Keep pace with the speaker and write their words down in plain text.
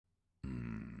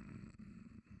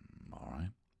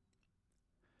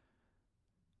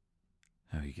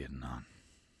you getting on?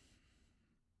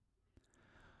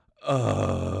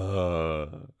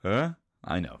 Huh?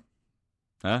 I know.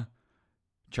 Huh?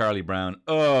 Charlie Brown.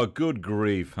 Oh, good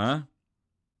grief, huh?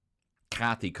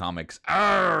 Kathy Comics.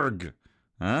 Arg!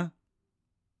 Huh?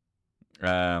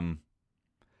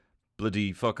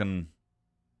 Bloody fucking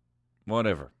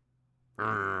whatever.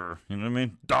 Urgh. You know what I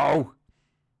mean? Dough!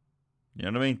 You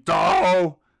know what I mean?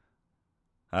 Dough!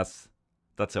 That's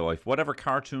how whatever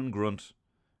cartoon grunt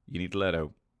you need to let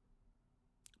out.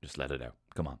 Just let it out.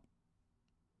 Come on.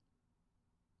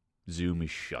 Zoom is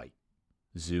shite.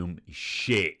 Zoom is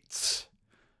shit.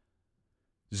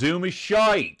 Zoom is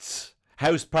shite.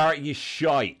 House party is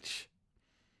shite.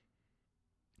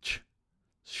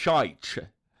 Shite.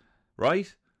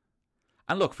 Right?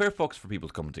 And look, fair fucks for people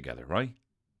coming together, right?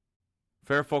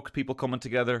 Fair fucks people coming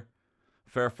together.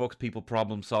 Fair fucks people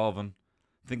problem solving.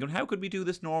 Thinking, how could we do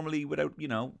this normally without,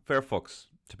 fair fucks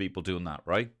to people doing that,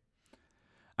 right?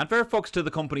 And fair fucks to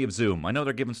the company of Zoom. I know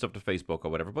they're giving stuff to Facebook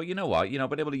or whatever, but you know what?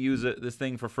 Been able to use this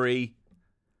thing for free.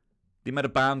 The amount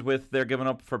of bandwidth they're giving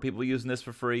up for people using this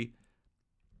for free.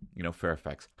 Fair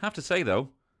fucks. Have to say though,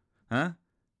 huh?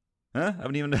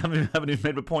 Haven't even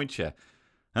made my point yet,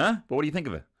 huh? But what do you think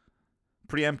of it?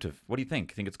 Preemptive. What do you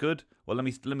think? Think it's good? Well, let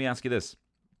me ask you this,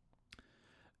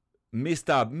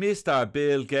 Mr.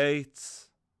 Bill Gates.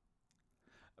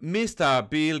 Mr.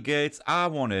 Bill Gates, I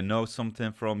want to know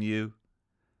something from you.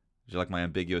 Would you like my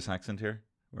ambiguous accent here?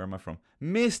 Where am I from?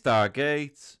 Mr.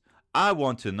 Gates, I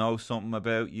want to know something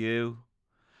about you.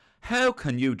 How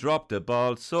can you drop the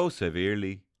ball so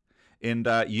severely in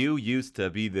that you used to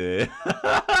be the...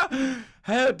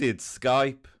 How did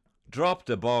Skype drop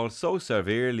the ball so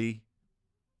severely?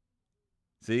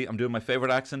 See, I'm doing my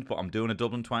favourite accent, but I'm doing a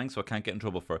Dublin twang, so I can't get in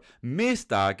trouble for it.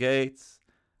 Mr. Gates,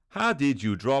 how did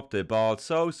you drop the ball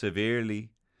so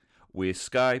severely with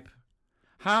Skype?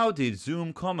 How did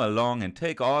Zoom come along and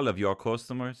take all of your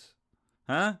customers?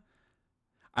 Huh?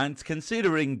 And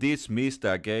considering this,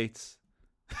 Mr. Gates,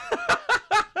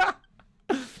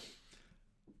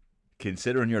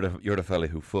 considering you're the fella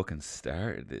who fucking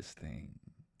started this thing,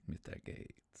 Mr.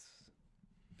 Gates.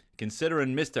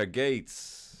 Considering Mr.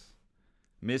 Gates,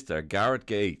 Mr. Garrett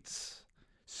Gates,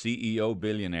 CEO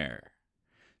billionaire,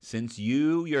 since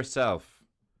you yourself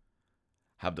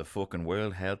have the fucking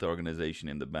World Health Organization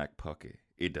in the back pocket,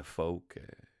 in the folk,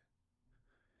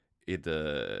 in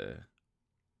the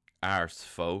arse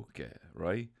folk,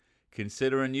 right?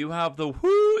 Considering you have the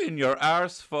whoo in your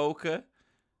arse folk,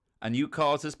 and you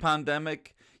caused this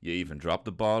pandemic, you even dropped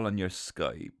the ball on your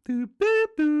Skype.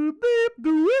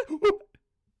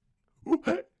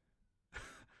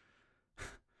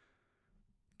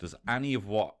 Does any of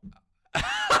what...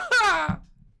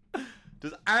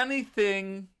 Does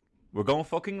anything... We're going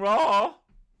fucking raw.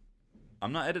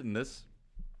 I'm not editing this.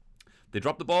 They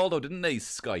dropped the ball though, didn't they,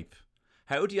 Skype?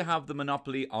 How do you have the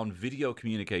monopoly on video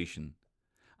communication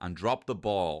and drop the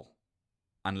ball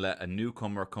and let a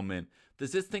newcomer come in?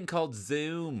 There's this thing called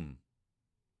Zoom.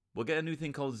 We'll get a new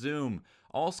thing called Zoom.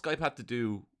 All Skype had to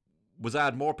do was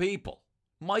add more people.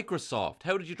 Microsoft,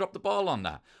 how did you drop the ball on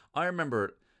that? I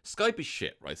remember Skype is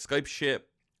shit, right? Skype's shit.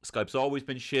 Skype's always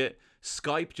been shit.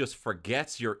 Skype just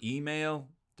forgets your email.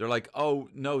 They're like, oh,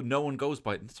 no one goes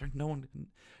by it. It's like, no one.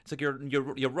 It's like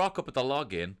you rock up at the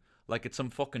login like it's some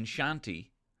fucking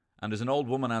shanty, and there's an old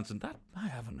woman answering, that I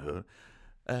haven't heard.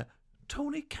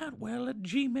 Tony Catwell at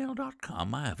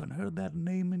gmail.com. I haven't heard that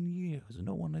name in years.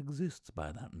 No one exists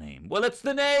by that name. Well, it's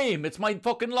the name. It's my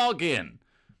fucking login.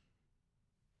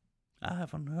 I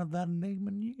haven't heard that name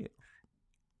in years.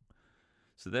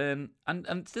 So then,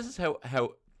 and this is how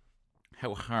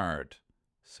hard.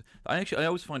 So I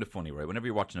always find it funny, right? Whenever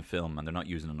you're watching a film and they're not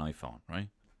using an iPhone, right?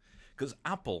 Because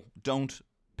Apple don't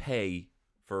pay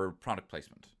for product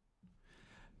placement.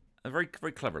 They're very,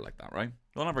 very clever like that, right?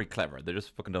 Well, not very clever. They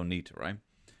just fucking don't need to, right?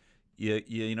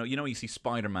 You see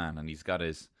Spider-Man and he's got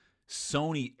his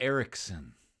Sony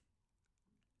Ericsson,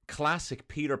 classic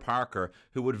Peter Parker,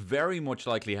 who would very much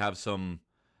likely have some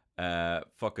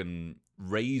fucking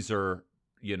Razer,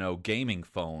 gaming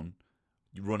phone,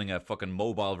 running a fucking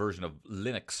mobile version of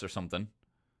Linux or something,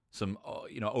 some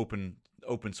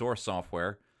open source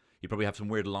software. You probably have some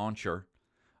weird launcher,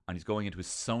 and he's going into his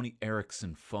Sony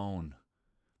Ericsson phone.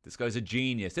 This guy's a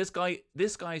genius. This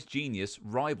guy's genius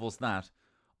rivals that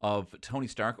of Tony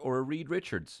Stark or a Reed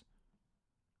Richards.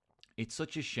 It's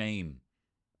such a shame.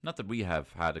 Not that we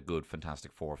have had a good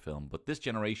Fantastic Four film, but this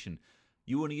generation,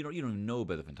 you don't even know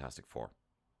about the Fantastic Four.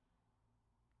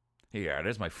 Here,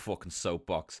 there's my fucking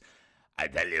soapbox. I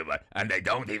tell you what, and they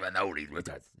don't even know Reed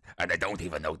Richards, and they don't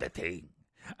even know the Thing,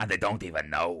 and they don't even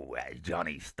know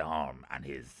Johnny Storm and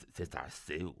his sister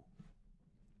Sue.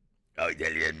 I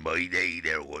tell you, in my day,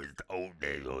 there was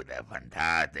the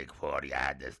Fantastic Four. You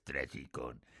had the stretchy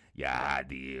gun. You had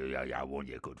the one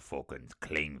you could fucking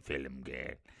clean film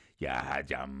girl. You had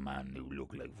your man who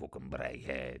looked like fucking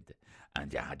Brighthead.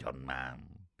 And you had your man,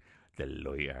 the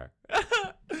lawyer.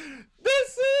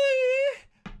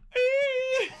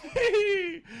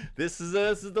 This this is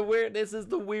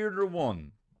the weirder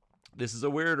one. This is a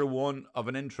weirder one of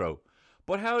an intro.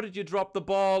 But how did you drop the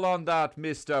ball on that,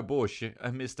 Mr. Bush,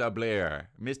 Mr. Blair,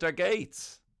 Mr.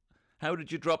 Gates? How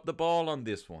did you drop the ball on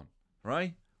this one?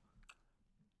 Right?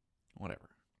 Whatever.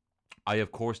 I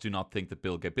of course do not think that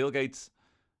Bill Gates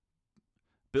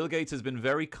has been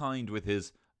very kind with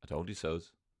his I told you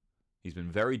so's. He's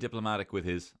been very diplomatic with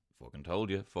his fucking told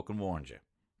you, fucking warned you,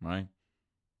 right?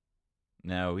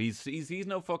 Now he's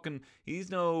no fucking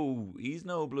he's no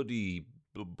bloody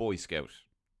Boy Scout.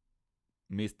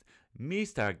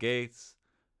 Mr. Gates,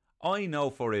 I know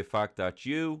for a fact that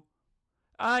you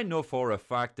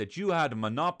had a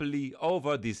monopoly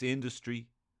over this industry.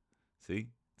 See?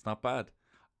 It's not bad.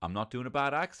 I'm not doing a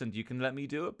bad accent. You can let me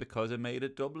do it because I made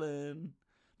it Dublin.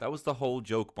 That was the whole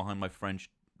joke behind my French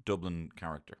Dublin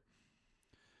character.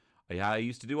 I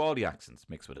used to do all the accents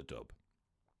mixed with a dub.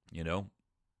 You know?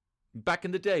 Back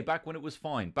in the day, back when it was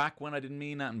fine, back when I didn't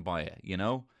mean nothing by it, you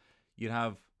know?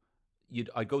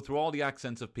 I'd go through all the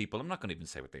accents of people. I'm not going to even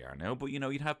say what they are now, but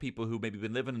you'd have people who maybe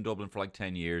been living in Dublin for like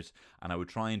 10 years, and I would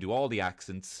try and do all the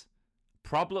accents.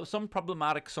 Some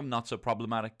problematic, some not so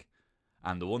problematic.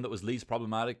 And the one that was least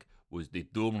problematic was the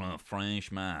Dublin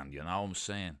Frenchman, you know what I'm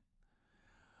saying?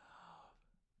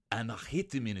 And I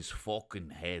hit him in his fucking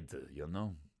head, you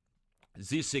know? Is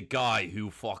this a guy who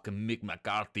fucking Mick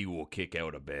McCarthy will kick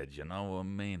out of bed, you know what I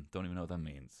mean? Don't even know what that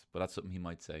means, but that's something he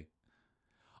might say.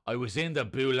 I was in the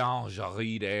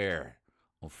boulangerie there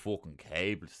on fucking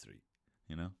Cable Street,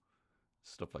 you know?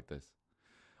 Stuff like this.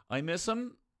 I miss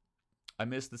him. I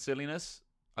miss the silliness.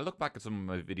 I look back at some of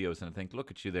my videos and I think,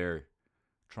 look at you there,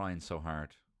 trying so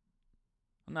hard.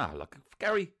 Nah, look,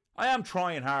 Gary, I am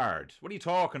trying hard. What are you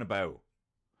talking about?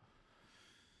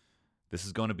 This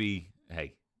is going to be,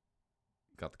 hey,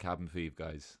 got the cabin fever,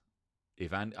 guys.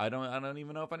 I don't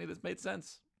even know if any of this made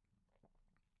sense.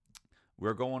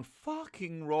 We're going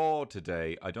fucking raw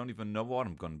today. I don't even know what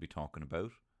I'm going to be talking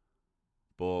about,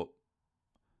 but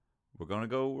we're gonna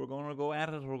go at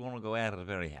it. We're gonna go at it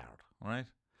very hard. All right.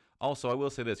 Also, I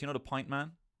will say this. You know the Pint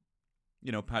Man.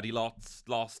 You know Paddy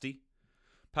Losty.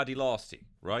 Paddy Losty,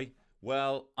 right?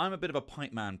 Well, I'm a bit of a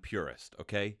Pint Man purist,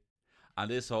 okay? And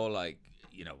this whole I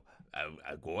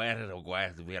go at it. I'll go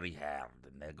at it very hard,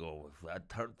 and they go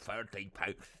 30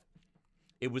 pints.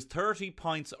 It was 30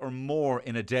 pints or more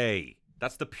in a day.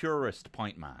 That's the purest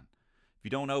Pint Man. If you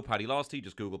don't know Paddy Losty,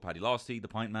 just Google Paddy Losty, the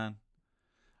Pint Man.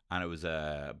 And it was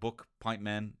a book, Pint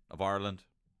Men of Ireland.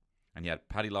 And you had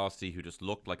Paddy Losty, who just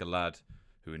looked like a lad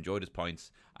who enjoyed his pints.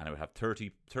 And it would have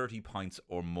 30 pints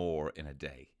or more in a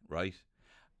day, right?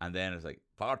 And then it's like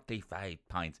 45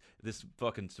 pints. This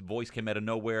fucking voice came out of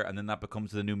nowhere. And then that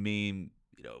becomes the new meme.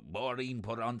 Maureen,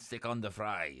 put on stick on the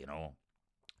fry,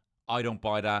 I don't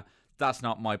buy that. That's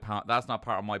not part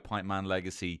of my Pint Man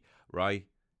legacy, right?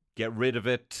 Get rid of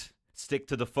it. Stick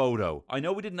to the photo. I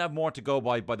know we didn't have more to go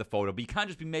by the photo, but you can't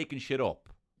just be making shit up.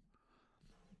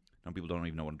 Now people don't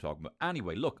even know what I'm talking about.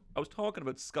 Anyway, look, I was talking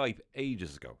about Skype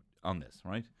ages ago on this,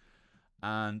 right?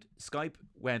 And Skype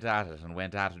went at it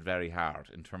very hard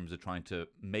in terms of trying to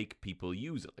make people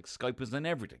use it. Like Skype was in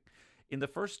everything. In the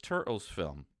first Turtles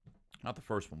film, not the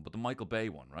first one, but the Michael Bay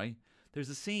one, right? There's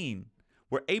a scene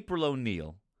where April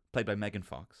O'Neil, played by Megan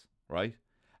Fox, right,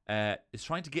 is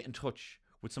trying to get in touch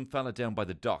with some fella down by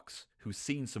the docks who's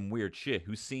seen some weird shit,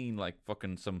 who's seen like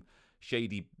fucking some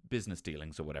shady business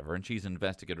dealings or whatever, and she's an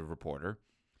investigative reporter.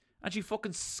 And she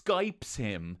fucking Skypes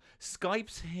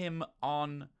him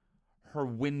on her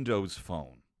Windows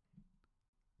phone.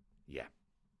 Yeah.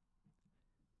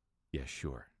 Yeah,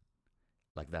 sure.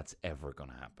 Like that's ever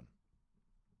gonna happen.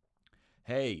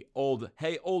 Hey, old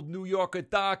New Yorker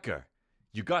darker.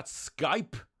 You got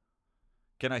Skype?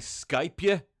 Can I Skype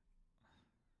you?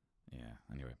 Yeah,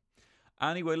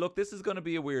 anyway, look, this is going to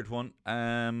be a weird one.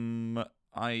 Hey,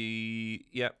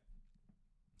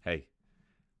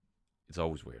 it's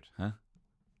always weird, huh?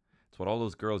 It's what all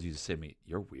those girls used to say to me.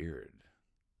 You're weird.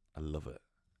 I love it.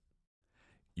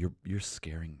 You're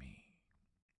scaring me,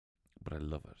 but I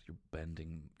love it.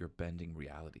 You're bending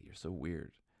reality. You're so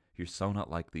weird. You're so not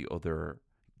like the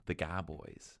Ga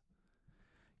boys.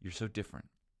 You're so different.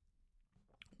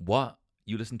 What?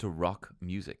 You listen to rock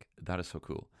music? That is so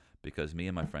cool. Because me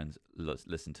and my friends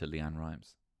listen to Leanne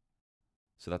Rimes.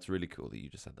 So that's really cool that you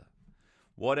just said that.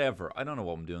 Whatever. I don't know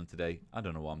what I'm doing today.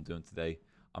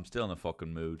 I'm still in a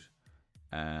fucking mood.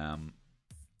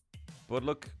 But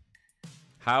look,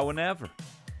 how and ever,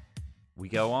 we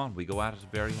go on. We go at it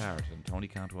very hard. And Tony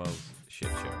Cantwell's shit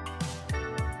show.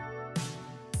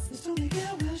 It's Tony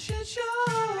Cantwell's shit show.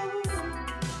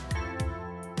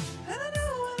 And I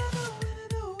know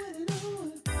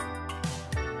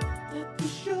that the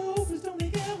show is Tony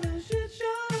Cantwell's shit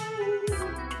show.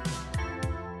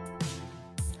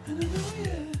 And I know,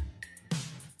 yeah.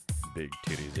 Big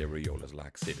titties, areolas,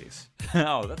 laxities.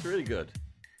 Oh, that's really good.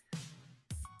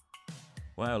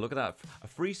 Wow, look at that. A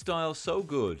freestyle so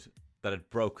good that it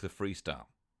broke the freestyle.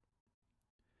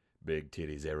 Big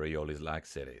titties, areolas,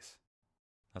 laxities.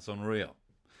 That's unreal.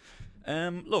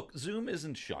 Look, Zoom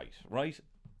isn't shite, right?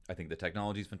 I think the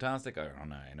technology is fantastic. I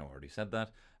know I already said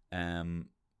that. And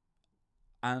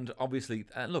obviously,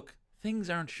 look, things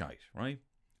aren't shite, right?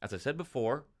 As I said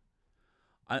before,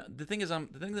 the thing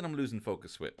that I'm losing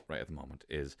focus with right at the moment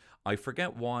is I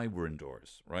forget why we're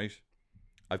indoors, right?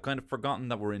 I've kind of forgotten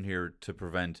that we're in here to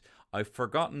prevent. I've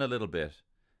forgotten a little bit,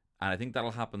 and I think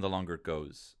that'll happen the longer it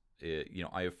goes.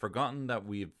 I have forgotten that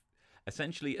we've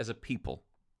essentially, as a people,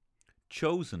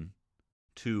 chosen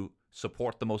to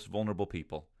support the most vulnerable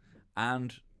people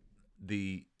and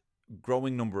the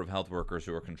growing number of health workers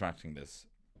who are contracting this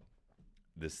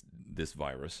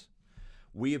virus.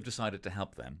 We have decided to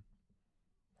help them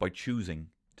by choosing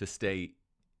to stay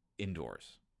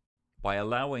indoors, by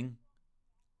allowing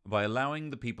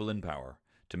the people in power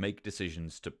to make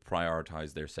decisions to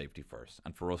prioritize their safety first,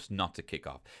 and for us not to kick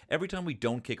off. Every time we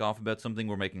don't kick off about something,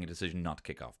 we're making a decision not to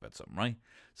kick off about something, right?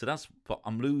 So that's what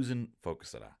I'm losing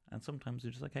focus of that. And sometimes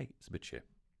you're just like, hey, it's a bit shit.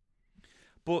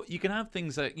 But you can have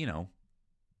things that,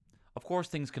 of course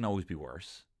things can always be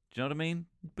worse. Do you know what I mean?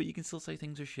 But you can still say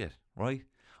things are shit, right?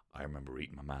 I remember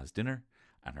eating my ma's dinner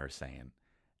and her saying,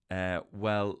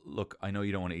 well, look, I know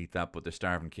you don't want to eat that, but there's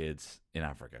starving kids in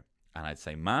Africa. And I'd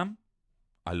say, Ma'am,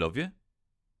 I love you.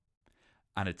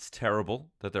 And it's terrible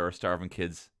that there are starving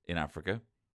kids in Africa.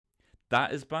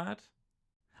 That is bad.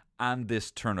 And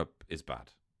this turnip is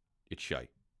bad. It's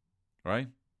shite. Right?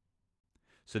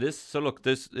 So look,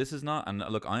 this is not, and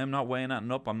look, I am not weighing that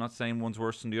up. I'm not saying one's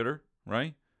worse than the other,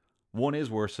 right? One is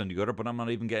worse than the other, but I'm not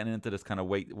even getting into this kind of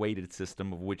weighted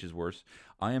system of which is worse.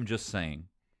 I am just saying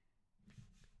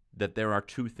that there are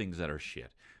two things that are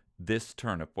shit. This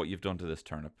turnip, what you've done to this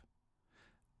turnip,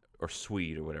 or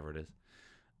swede, or whatever it is,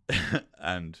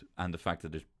 and the fact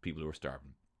that there's people who are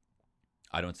starving.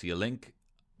 I don't see a link.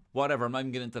 Whatever, I'm not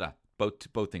even getting into that.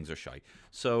 Both things are shite.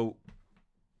 So,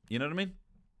 you know what I mean?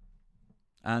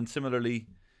 And similarly,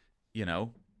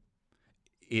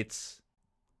 it's,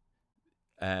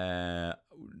 I'm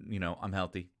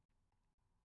healthy.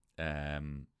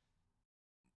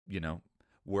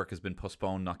 Work has been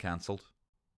postponed, not cancelled.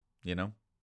 And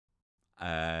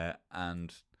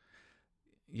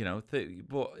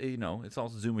but it's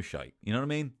also Zoom is shite. You know what I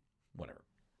mean? Whatever.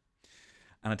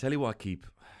 And I tell you what, Keep.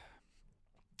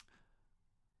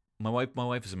 My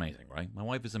wife is amazing, right? My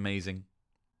wife is amazing.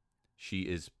 She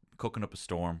is cooking up a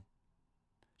storm.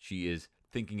 She is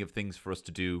thinking of things for us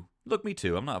to do. Look, me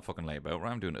too. I'm not a fucking layabout,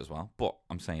 right? I'm doing it as well. But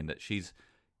I'm saying that she's,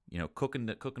 cooking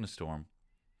a storm.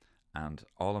 And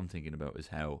all I'm thinking about is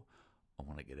how I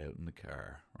want to get out in the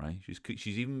car, right?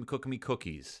 She's even cooking me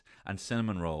cookies and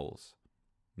cinnamon rolls,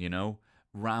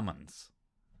 ramens,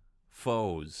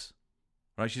 pho's,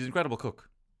 right? She's an incredible cook.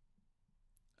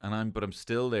 But I'm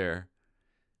still there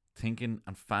thinking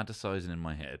and fantasizing in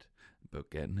my head about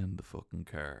getting in the fucking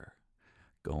car,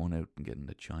 going out and getting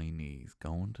the Chinese,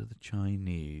 going to the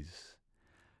Chinese,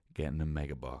 getting a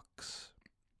mega box,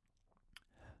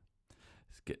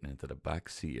 getting into the back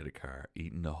seat of the car,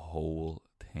 eating the whole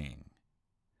thing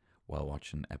while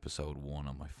watching episode 1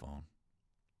 on my phone.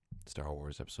 Star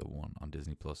Wars episode 1 on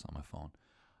Disney Plus on my phone.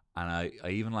 And I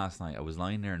even last night, I was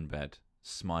lying there in bed,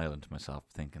 smiling to myself,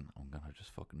 thinking, I'm going to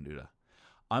just fucking do that.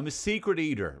 I'm a secret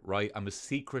eater, right? I'm a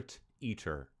secret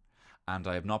eater. And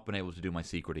I have not been able to do my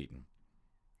secret eating.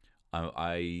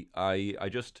 I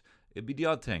just, it'd be the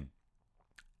odd thing.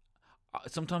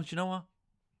 Sometimes, you know what?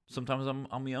 Sometimes I'm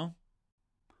on my own.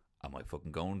 I might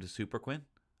fucking go into Super Quinn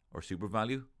or Super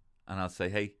Value, and I'll say,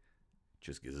 hey,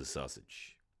 just give us a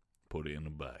sausage. Put it in a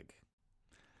bag.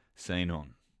 Say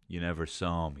none. You never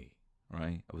saw me,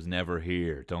 right? I was never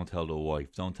here. Don't tell the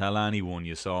wife. Don't tell anyone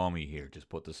you saw me here. Just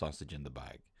put the sausage in the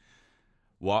bag.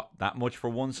 What? That much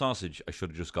for one sausage? I should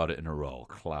have just got it in a roll.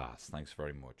 Class. Thanks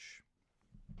very much.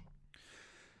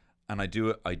 And I do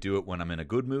it when I'm in a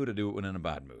good mood. I do it when I'm in a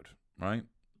bad mood, right?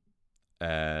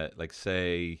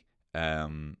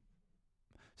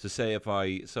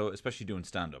 Especially doing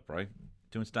stand-up, right?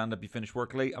 Doing stand-up, you finish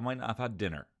work late, I might not have had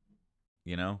dinner.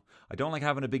 You know, I don't like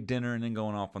having a big dinner and then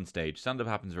going off on stage. Stand up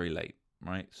happens very late,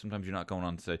 right? Sometimes you're not going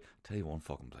on stage. Tell you one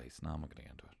fucking place. No, I'm not going to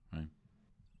get into it, right?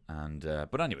 And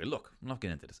but anyway, look, I'm not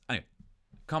getting into this. Anyway,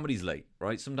 comedy's late,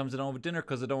 right? Sometimes I don't have a dinner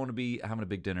because I don't want to be having a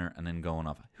big dinner and then going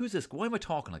off. Who's this? Why am I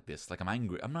talking like this? Like I'm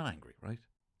angry. I'm not angry, right?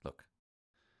 Look,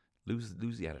 lose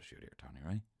the attitude here, Tony,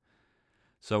 right?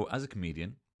 So as a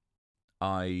comedian,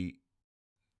 I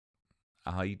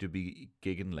do be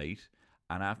gigging late,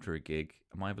 and after a gig,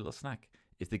 I might have a little snack.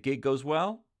 If the gig goes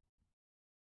well,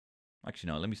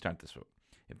 actually no, let me start this way.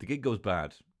 If the gig goes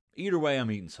bad, either way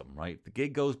I'm eating something, right? If the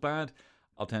gig goes bad,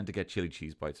 I'll tend to get chili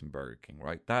cheese bites and Burger King,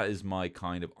 right? That is my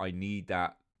kind of, I need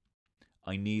that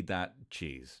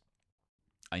cheese.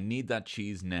 I need that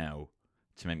cheese now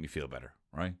to make me feel better,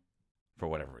 right? For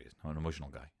whatever reason. I'm an emotional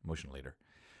guy, emotional leader.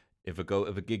 If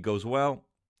a gig goes well,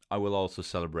 I will also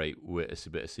celebrate with a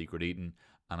bit of secret eating,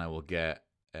 and I will get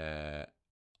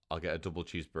I'll get a double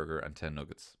cheeseburger and 10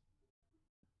 nuggets.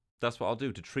 That's what I'll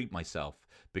do to treat myself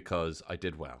because I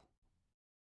did well.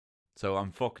 So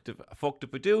I'm fucked if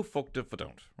I do, fucked if I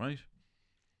don't, right?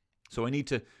 So I need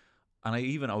to, and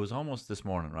I was almost this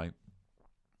morning, right?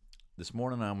 This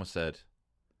morning I almost said,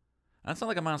 and it's not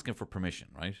like I'm asking for permission,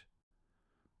 right?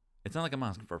 It's not like I'm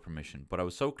asking for permission, but I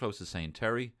was so close to saying,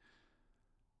 Terry,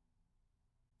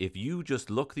 if you just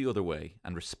look the other way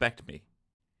and respect me,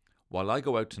 while I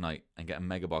go out tonight and get a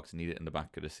mega box and eat it in the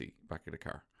back of the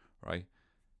car, right?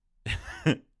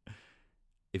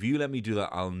 If you let me do that,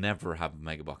 I'll never have a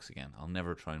mega box again. I'll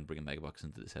never try and bring a mega box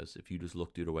into this house if you just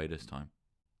look the other way this time.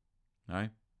 All right?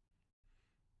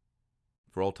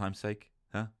 For all time's sake,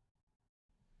 huh?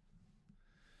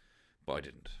 But I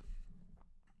didn't.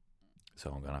 So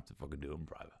I'm going to have to fucking do it in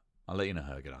private. I'll let you know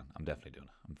how I get on. I'm definitely doing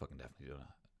it. I'm fucking definitely doing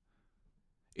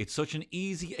it. It's such an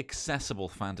easy, accessible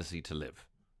fantasy to live,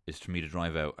 is for me to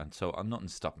drive out, and so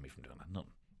nothing's stopping me from doing that.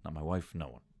 Nothing. Not my wife, no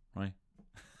one. Right?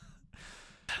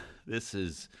 This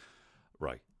is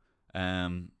right.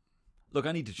 Look,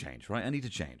 I need to change, right? I need to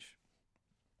change.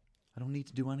 I don't need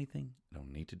to do anything.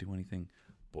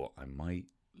 But I might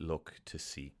look to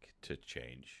seek to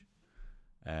change.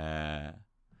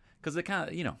 Because I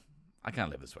can't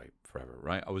live this way forever,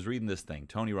 right? I was reading this thing,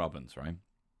 Tony Robbins, right?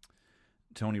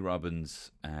 Tony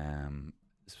Robbins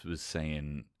was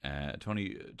saying,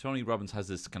 Tony Robbins has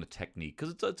this kind of technique,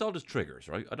 because it's all just triggers,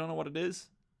 right? I don't know what it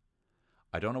is.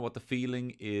 I don't know what the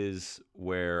feeling is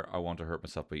where I want to hurt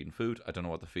myself by eating food. I don't know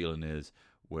what the feeling is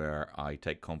where I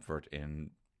take comfort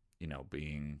in,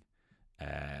 being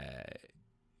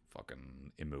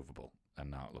fucking immovable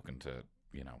and not looking to,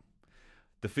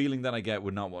 the feeling that I get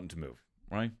with not wanting to move,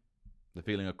 right? The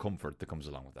feeling of comfort that comes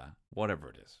along with that, whatever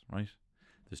it is, right?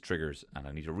 There's triggers, and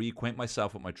I need to reacquaint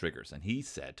myself with my triggers. And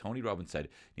Tony Robbins said,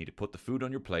 you need to put the food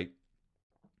on your plate,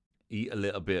 eat a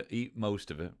little bit, eat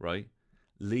most of it, right?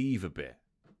 Leave a bit.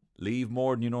 Leave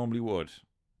more than you normally would,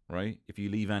 right? If you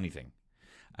leave anything.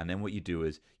 And then what you do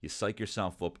is you psych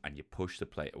yourself up and you push the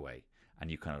plate away. And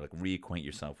you kind of like reacquaint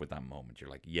yourself with that moment. You're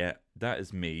like, yeah, that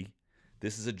is me.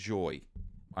 This is a joy.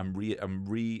 I'm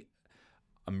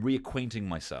reacquainting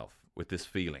myself with this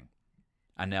feeling.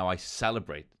 And now I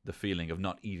celebrate the feeling of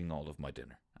not eating all of my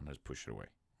dinner. And I just push it away,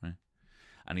 right?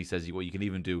 And he says, what you can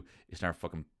even do is start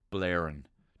fucking blaring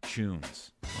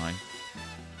tunes, right?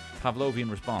 Pavlovian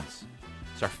response.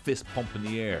 Start fist pumping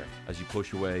the air as you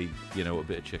push away, a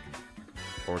bit of chicken.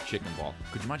 Or a chicken ball.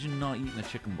 Could you imagine not eating a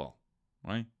chicken ball,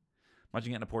 right?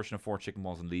 Imagine getting a portion of 4 chicken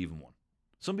balls and leaving one.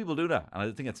 Some people do that, and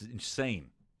I think that's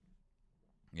insane.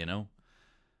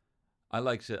 I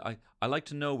like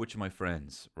to know which of my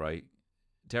friends, right?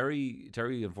 Terry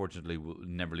unfortunately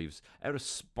never leaves. Out of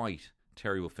spite,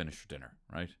 Terry will finish her dinner,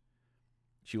 right?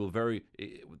 She will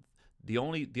the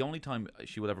only time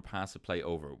she will ever pass a plate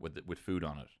over with food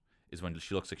on it is when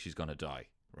she looks like she's gonna die,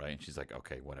 right? And she's like,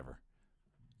 okay, whatever,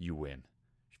 you win.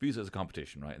 She views it as a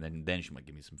competition, right? And then she might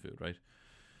give me some food, right?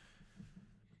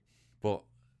 But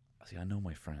see, I know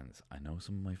my friends. I know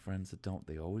some of my friends that don't.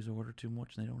 They always order too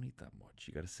much and they don't eat that much.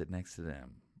 You got to sit next to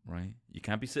them, right? You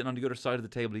can't be sitting on the other side of the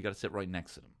table. You got to sit right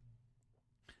next to them.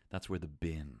 That's where the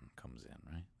bin comes in,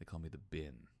 right? They call me the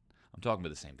bin. I'm talking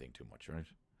about the same thing too much, right?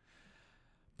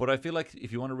 But I feel like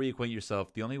if you want to reacquaint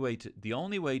yourself, the only way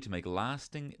to make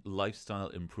lasting lifestyle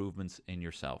improvements in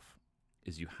yourself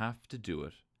is you have to do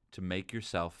it to make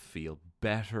yourself feel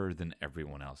better than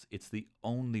everyone else. It's the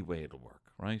only way it'll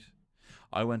work, right?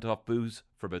 I went off booze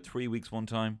for about 3 weeks one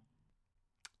time.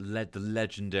 Led the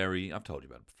legendary, I've told you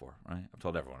about it before, right? I've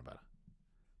told everyone about it.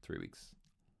 3 weeks.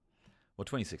 Well,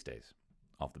 26 days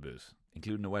off the booze,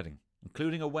 including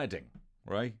a wedding,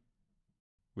 right?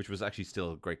 Which was actually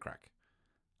still a great crack.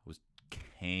 I was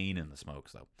caning the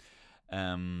smokes though.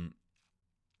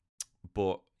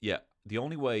 But yeah, the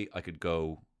only way I could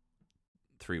go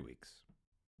 3 weeks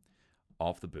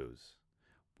off the booze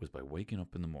was by waking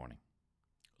up in the morning,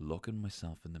 looking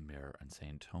myself in the mirror and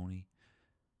saying, Tony,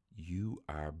 you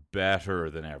are better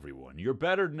than everyone. You're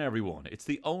better than everyone. It's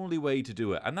the only way to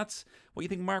do it. And that's what you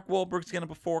think Mark Wahlberg's getting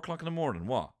up at 4 o'clock in the morning.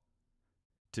 What?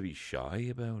 To be shy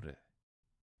about it.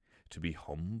 To be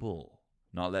humble.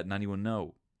 Not letting anyone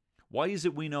know. Why is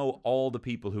it we know all the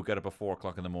people who get up at 4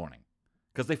 o'clock in the morning?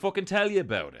 Because they fucking tell you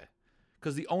about it.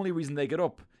 Because the only reason they get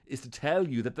up is to tell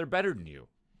you that they're better than you.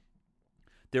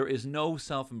 There is no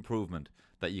self-improvement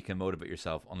that you can motivate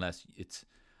yourself unless it's...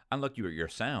 And look, you're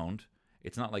sound.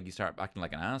 It's not like you start acting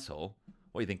like an asshole.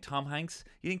 What, you think Tom Hanks?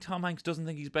 You think Tom Hanks doesn't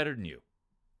think he's better than you?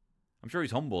 I'm sure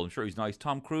he's humble. I'm sure he's nice.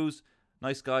 Tom Cruise,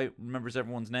 nice guy, remembers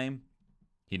everyone's name.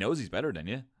 He knows he's better than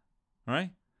you. All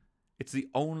right? It's the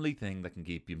only thing that can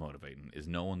keep you motivating is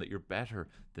knowing that you're better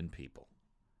than people.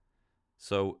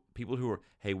 So people who are,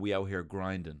 hey, we out here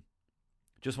grinding,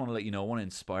 just want to let you know, I want to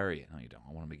inspire you. No, you don't.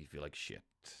 I want to make you feel like shit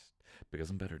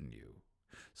because I'm better than you.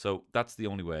 So that's the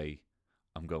only way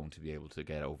I'm going to be able to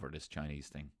get over this Chinese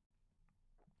thing.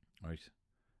 Right?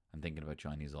 I'm thinking about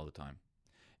Chinese all the time.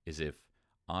 Is if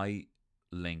I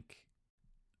link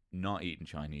not eating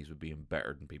Chinese with being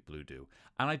better than people who do.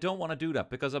 And I don't want to do that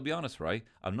because I'll be honest, right?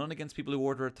 I'm not against people who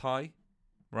order a Thai,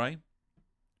 right?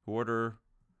 Who order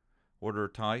a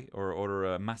Thai or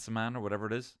order a Massaman or whatever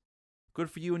it is. Good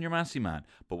for you and your Massy Man.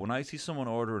 But when I see someone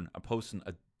ordering and posting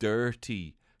a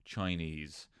dirty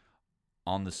Chinese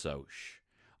on the soch,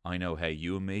 I know, hey,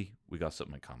 you and me, we got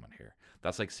something in common here.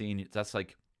 That's like seeing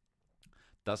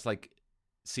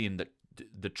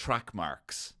the track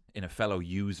marks in a fellow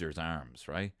user's arms,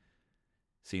 right?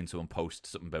 Seeing someone post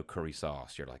something about curry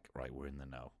sauce, you're like, right, we're in the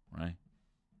know, right?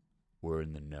 We're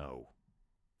in the know.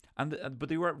 But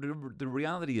the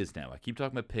reality is now, I keep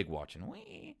talking about pig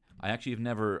watching. I actually have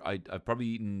never, I've probably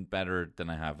eaten better than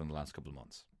I have in the last couple of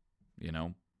months. You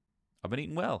know? I've been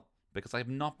eating well because I have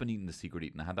not been eating the secret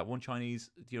eating. I had that one Chinese,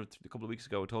 a couple of weeks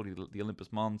ago, I told you, the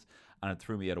Olympus Mons, and it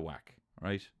threw me out of whack,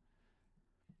 right?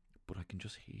 But I can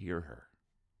just hear her,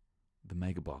 the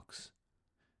mega box,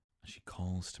 and she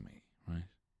calls to me, right?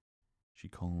 She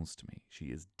calls to me. She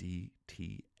is DTF.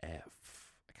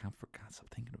 I can't stop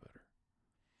thinking about her.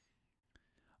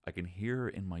 I can hear her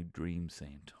in my dream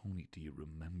saying, Tony, do you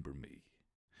remember me?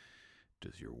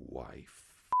 Does your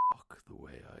wife fuck the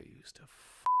way I used to fuck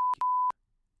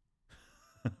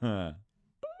you?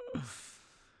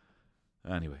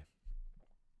 Anyway.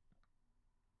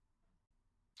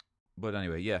 But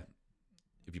anyway, yeah.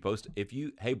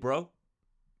 Hey bro,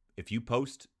 if you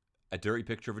post a dirty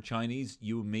picture of a Chinese,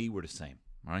 you and me, we're the same,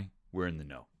 right? We're in the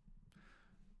know.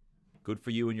 Good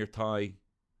for you and your Thai.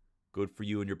 Good for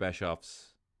you and your Bischoffs.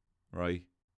 Right,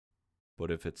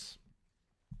 but if it's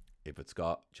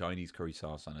got Chinese curry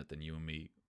sauce on it, then you and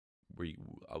me,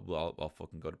 I'll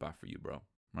fucking go to bat for you, bro.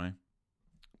 Right?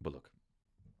 But look,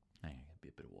 hang on,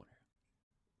 get a bit of water.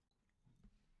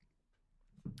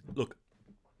 Look,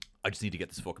 I just need to get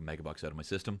this fucking megabox out of my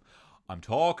system. I'm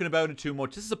talking about it too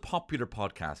much. This is a popular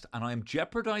podcast, and I am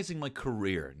jeopardizing my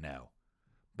career now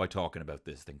by talking about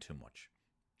this thing too much.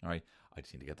 All right, I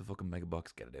just need to get the fucking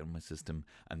megabox, get it out of my system,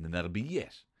 and then that'll be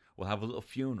it. We'll have a little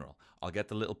funeral. I'll get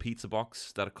the little pizza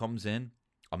box that it comes in.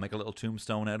 I'll make a little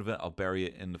tombstone out of it. I'll bury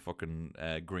it in the fucking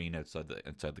green outside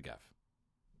the gaff.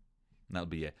 And that'll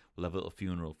be it. We'll have a little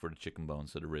funeral for the chicken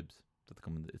bones, so the ribs that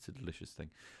come in. It's a delicious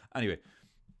thing. Anyway,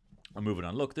 I'm moving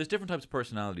on. Look, there's different types of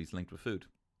personalities linked with food,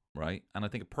 right? And I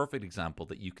think a perfect example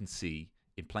that you can see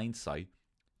in plain sight.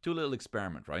 Do a little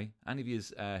experiment, right? Any of you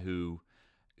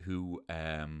who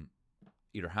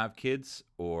either have kids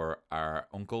or are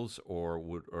uncles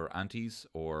or aunties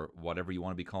or whatever you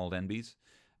want to be called, NBs.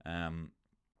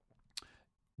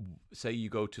 Say you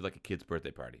go to like a kid's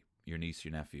birthday party, your niece,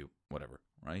 your nephew, whatever,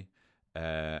 right?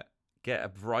 Get a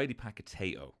variety pack of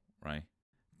Tayto, right?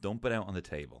 Dump it out on the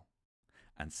table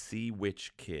and see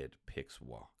which kid picks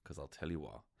what. Because I'll tell you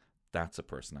what, that's a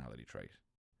personality trait.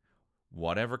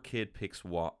 Whatever kid picks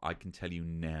what, I can tell you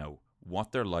now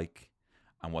what they're like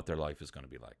and what their life is going to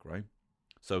be like, right?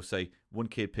 So say one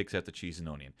kid picks out the cheese and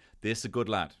onion. This is a good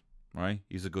lad, right?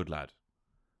 He's a good lad.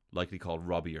 Likely called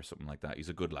Robbie or something like that. He's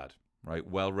a good lad, right?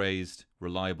 Well raised,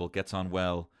 reliable, gets on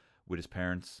well with his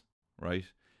parents, right?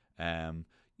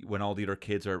 When all the other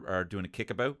kids are doing a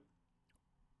kickabout,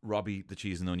 Robbie, the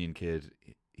cheese and onion kid,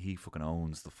 he fucking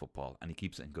owns the football and he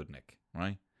keeps it in good nick,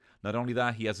 right? Not only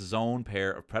that, he has his own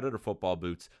pair of Predator football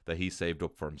boots that he saved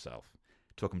up for himself.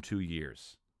 It took him 2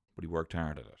 years, but he worked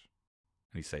hard at it.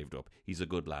 And he saved up. He's a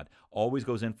good lad. Always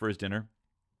goes in for his dinner.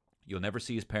 You'll never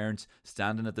see his parents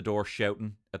standing at the door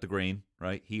shouting at the green,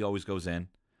 right? He always goes in.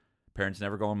 Parents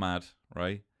never going mad,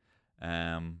 right?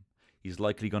 He's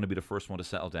likely going to be the first one to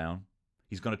settle down.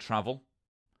 He's going to travel.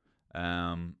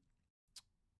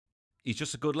 He's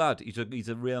just a good lad. He's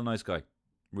a real nice guy.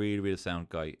 Really, really sound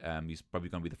guy. He's probably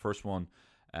going to be the first one.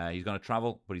 He's going to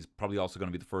travel, but he's probably also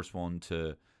going to be the first one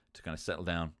to kind of settle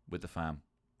down with the fam.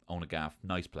 Own a gaff.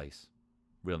 Nice place.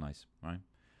 Real nice, right?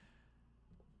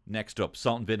 Next up,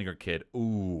 Salt and Vinegar Kid.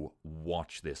 Ooh,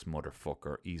 watch this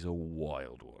motherfucker. He's a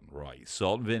wild one, right?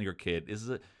 Salt and Vinegar Kid. This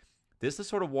is the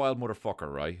sort of wild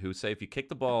motherfucker, right? Who say if you kick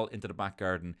the ball into the back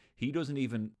garden, he doesn't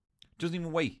even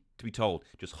wait to be told.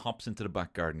 Just hops into the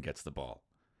back garden, gets the ball.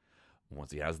 And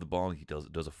once he has the ball, he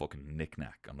does a fucking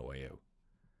knick-knack on the way out.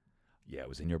 Yeah, it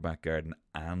was in your back garden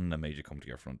and I made you come to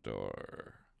your front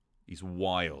door. He's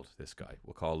wild, this guy.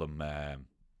 We'll call him,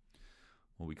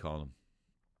 what we call him?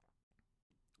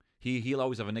 He'll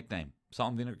always have a nickname. Salt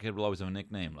and Vinegar Kid will always have a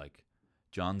nickname like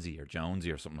Johnsy or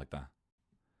Jonesy or something like that.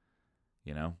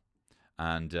 You know?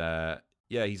 And,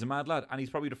 yeah, he's a mad lad. And he's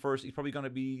probably the first, he's probably going to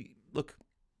be,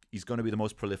 he's going to be the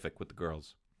most prolific with the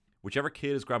girls. Whichever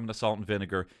kid is grabbing the salt and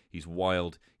vinegar, he's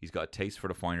wild. He's got a taste for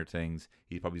the finer things.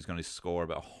 He's probably going to score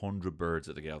about 100 birds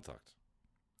at the Gaeltacht.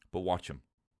 But watch him.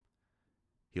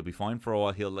 He'll be fine for a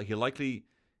while. He'll likely,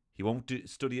 he won't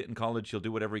study it in college. He'll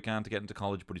do whatever he can to get into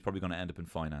college, but he's probably going to end up in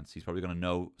finance. He's probably going to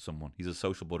know someone. He's a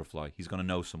social butterfly. He's going to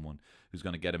know someone who's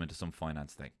going to get him into some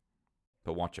finance thing.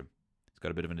 But watch him. He's got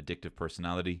a bit of an addictive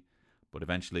personality, but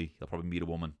eventually he'll probably meet a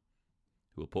woman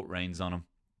who will put reins on him.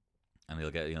 And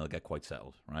he'll get quite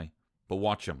settled, right? But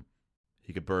watch him.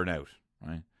 He could burn out,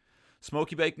 right?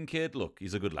 Smoky Bacon Kid, look,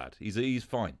 he's a good lad. He's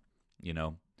fine, you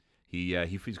know. He's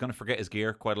going to forget his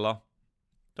gear quite a lot.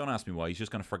 Don't ask me why. He's just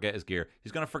going to forget his gear.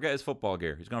 He's going to forget his football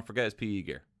gear. He's going to forget his PE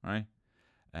gear, right?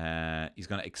 He's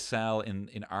going to excel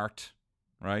in art,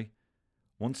 right?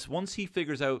 Once he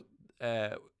figures out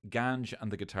Ganj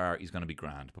and the guitar, he's going to be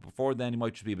grand. But before then, he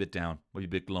might just be a bit down, might be a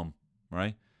bit glum,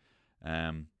 right?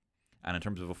 And in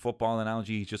terms of a football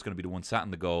analogy, he's just going to be the one sat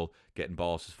in the goal, getting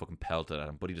balls just fucking pelted at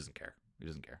him. But he doesn't care. He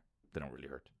doesn't care. They don't really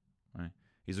hurt. Right?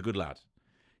 He's a good lad.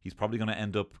 He's probably going to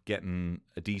end up getting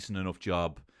a decent enough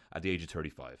job at the age of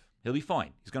 35. He'll be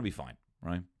fine. He's going to be fine.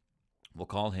 Right? We'll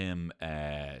call him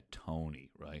Tony.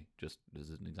 Right? Just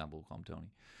as an example, we'll call him Tony.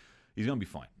 He's going to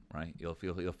be fine. Right? He'll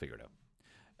figure it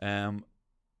out.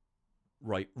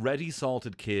 Right. Ready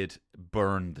Salted Kid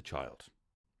burned the child.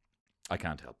 I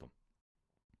can't help him.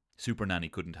 Super Nanny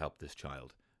couldn't help this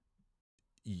child.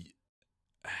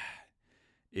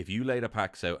 If you lay the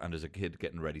packs out and there's a kid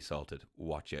getting ready salted,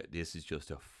 watch it. This is just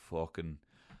a fucking...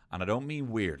 And I don't mean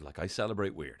weird. Like, I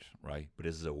celebrate weird, right? But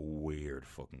this is a weird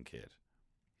fucking kid.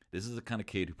 This is the kind of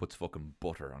kid who puts fucking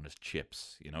butter on his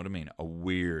chips. You know what I mean? A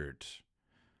weird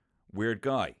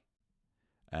guy.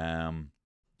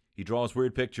 He draws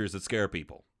weird pictures that scare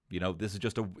people. You know, this is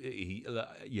just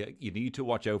you need to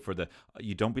watch out for the...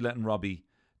 You don't be letting Robbie...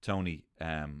 Tony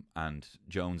and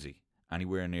Jonesy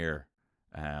anywhere near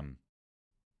what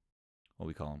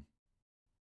we call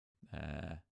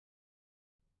him.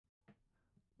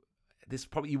 This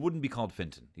probably he wouldn't be called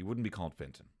Finton. He wouldn't be called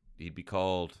Finton. He'd be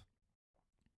called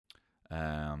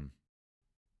we're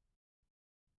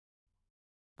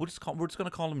just going to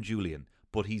call him Julian,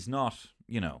 but he's not,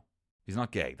 you know, he's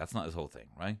not gay. That's not his whole thing,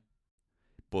 right?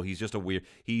 But he's just a weird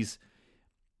he's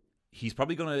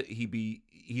probably going to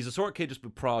he's a sort of kid just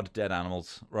with prod dead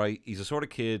animals, right? He's a sort of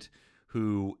kid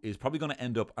who is probably going to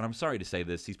end up, and I'm sorry to say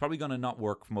this, he's probably going to not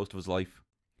work for most of his life.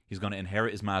 He's going to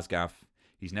inherit his Mazgaff.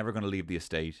 He's never going to leave the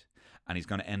estate, and he's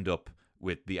going to end up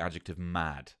with the adjective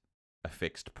mad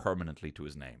affixed permanently to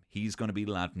his name. He's going to be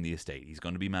the lad from the estate. He's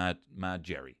going to be Mad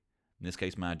Jerry. In this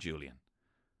case, Mad Julian.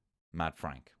 Mad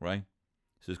Frank, right?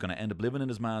 So he's going to end up living in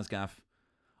his Mazgaff,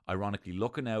 ironically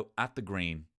looking out at the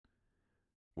green,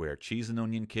 where Cheese and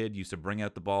Onion Kid used to bring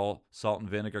out the ball, Salt and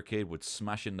Vinegar Kid would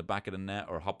smash in the back of the net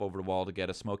or hop over the wall to get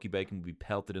a Smoky Bacon would be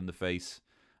pelted in the face,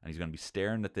 and he's going to be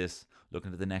staring at this,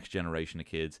 looking at the next generation of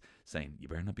kids, saying, "You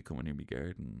better not be coming near me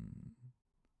garden.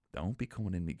 Don't be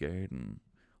coming in me garden.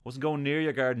 Wasn't going near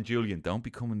your garden, Julian. Don't be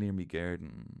coming near me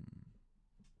garden."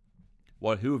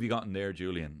 What? Who have you got in there,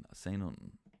 Julian? I say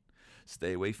nothing.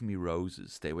 Stay away from me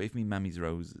roses. Stay away from me mammy's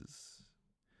roses.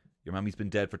 Your mammy's been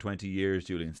dead for 20 years,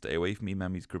 Julian. Stay away from me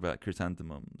mammy's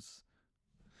chrysanthemums.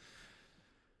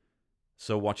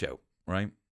 So watch out,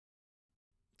 right?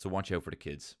 So watch out for the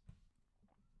kids.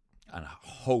 And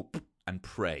hope and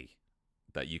pray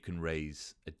that you can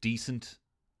raise a decent,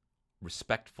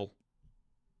 respectful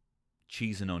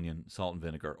cheese and onion, salt and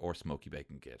vinegar, or smoky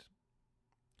bacon kid.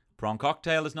 Prawn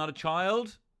cocktail is not a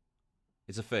child.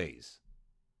 It's a phase.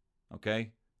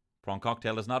 Okay? Prawn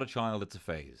cocktail is not a child, it's a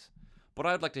phase. But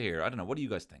I'd like to hear, I don't know, what do you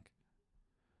guys think?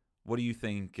 What do you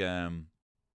think? And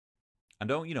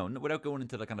don't, without going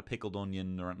into the kind of pickled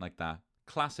onion or anything like that,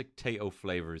 classic Tayto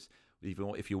flavors.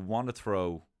 If you want to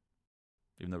throw,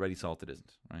 even though ready salted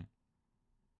isn't, right?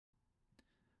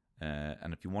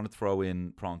 And if you want to throw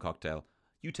in prawn cocktail,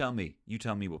 you tell me. You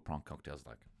tell me what prawn cocktail's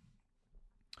like.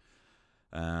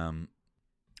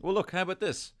 Well, look, how about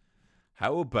this?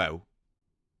 How about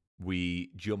we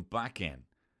jump back in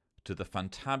to the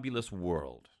fantabulous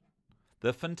world,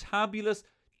 the fantabulous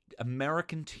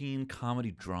American teen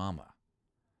comedy drama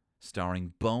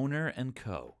starring Boner and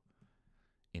Co.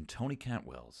 in Tony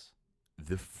Cantwell's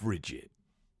The Frigid.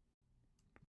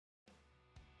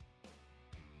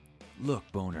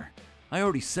 Look, Boner, I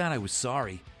already said I was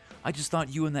sorry. I just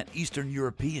thought you and that Eastern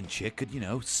European chick could,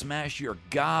 smash your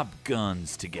gob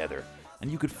guns together,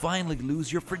 and you could finally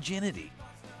lose your virginity.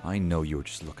 I know you were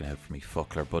just looking out for me,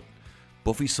 fuckler, but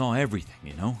Buffy saw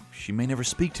everything, She may never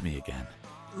speak to me again.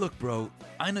 Look, bro,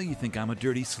 I know you think I'm a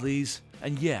dirty sleaze,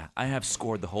 and yeah, I have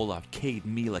scored the whole lot of Kate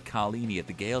and Mila Carlini at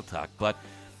the Gaeltacht, but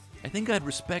I think I'd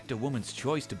respect a woman's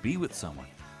choice to be with someone,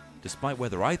 despite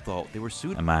whether I thought they were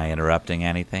suitable. Am I interrupting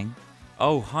anything?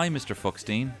 Oh, hi, Mr.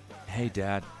 Fuckstein. Hey,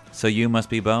 Dad. So you must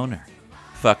be Boner.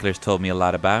 Fuckler's told me a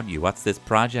lot about you. What's this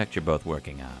project you're both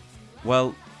working on?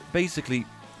 Well, basically,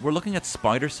 we're looking at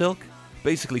spider silk.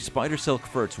 Basically, spider silk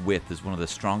for its width is one of the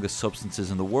strongest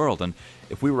substances in the world, and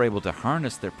if we were able to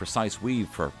harness their precise weave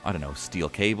for, steel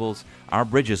cables, our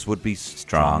bridges would be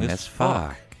strong as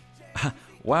fuck.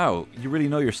 Wow, you really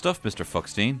know your stuff, Mr.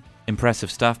 Fuckstein. Impressive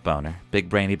stuff, Boner. Big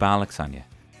brainy bollocks on you.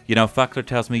 Fuckler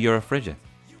tells me you're a frigid.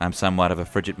 I'm somewhat of a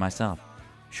frigid myself.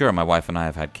 Sure, my wife and I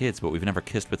have had kids, but we've never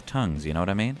kissed with tongues, you know what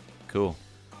I mean? Cool.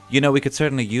 We could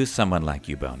certainly use someone like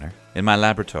you, Boner, in my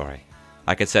laboratory.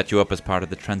 I could set you up as part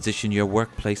of the Transition Your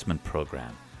Work Placement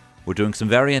program. We're doing some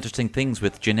very interesting things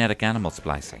with genetic animal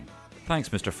splicing. Thanks,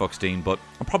 Mr. Fuckstein, but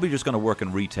I'm probably just going to work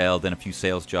in retail, then a few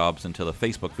sales jobs until a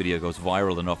Facebook video goes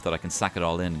viral enough that I can sack it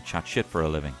all in and chat shit for a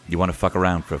living. You want to fuck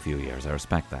around for a few years, I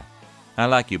respect that. I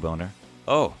like you, Boner.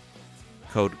 Oh,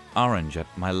 code orange at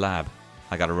my lab.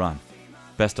 I gotta run.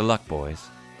 Best of luck, boys.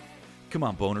 Come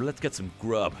on, Boner, let's get some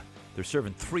grub. They're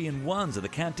serving 3-in-1s at the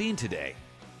canteen today.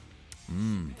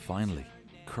 Finally.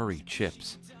 Curry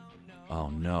chips. Oh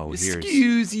no, here's...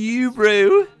 Excuse you,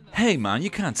 bro. Hey, man, you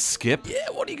can't skip. Yeah,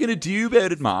 what are you gonna do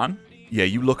about it, man? Yeah,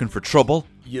 you looking for trouble?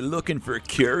 You looking for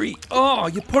curry? Oh,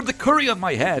 you poured the curry on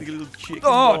my head. Like a little chicken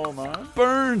ball, man.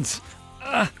 Burns.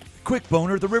 Quick,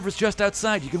 Boner, the river's just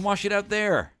outside. You can wash it out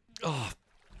there. Oh,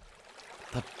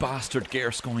 that bastard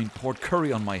Gascoigne poured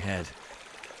curry on my head.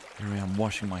 Here I am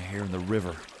washing my hair in the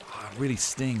river. It really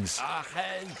stings.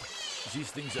 Help!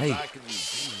 These things are Hey, back in me.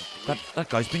 that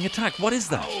guy's being attacked. What is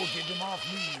that? Oh, get them off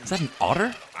me. Is that an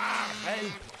otter?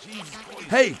 Help! Jesus Christ.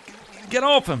 Hey, get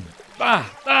off him.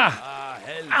 Help.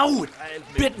 Ow, it Help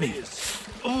bit me. please.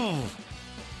 Oh.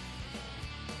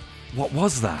 What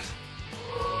was that?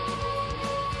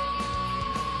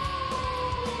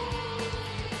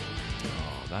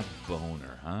 Oh, that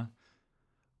Boner, huh?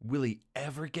 Will he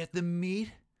ever get the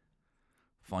meat?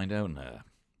 Find out in a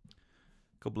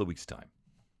couple of weeks' time.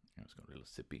 I was going to do a little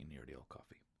sippy near the old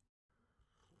coffee.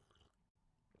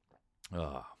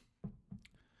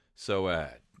 So,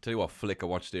 tell you what flick I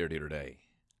watched there the other day.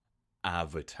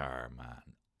 Avatar, man.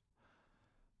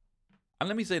 And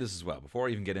let me say this as well, before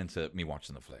I even get into me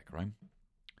watching the flick, right?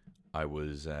 I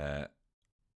was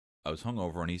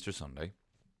hungover on Easter Sunday.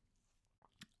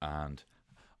 And,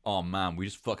 oh man, we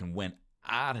just fucking went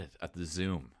at it at the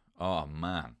Zoom. Oh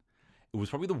man. It was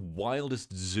probably the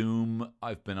wildest Zoom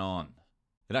I've been on.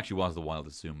 It actually was the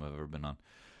wildest Zoom I've ever been on.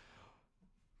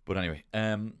 But anyway,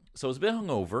 so I was a bit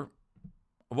hungover.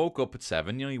 I woke up at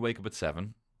 7. You wake up at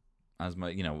 7. As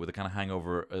my, with a kind of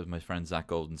hangover, as my friend Zach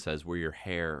Golden says, where your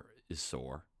hair is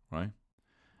sore, right?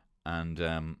 And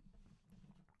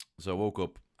so I woke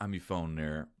up, had my phone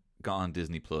there, got on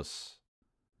Disney Plus,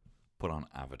 put on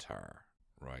Avatar,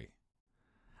 right?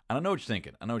 And I know what you're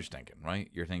thinking. Right?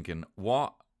 You're thinking,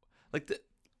 what?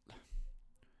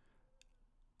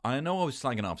 I know I was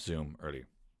slagging off Zoom earlier.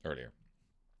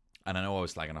 And I know I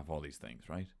was slagging off all these things,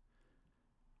 right?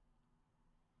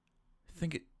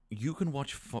 You can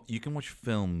watch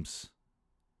films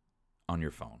on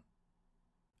your phone.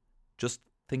 Just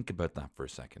think about that for a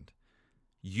second.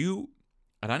 You,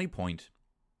 at any point,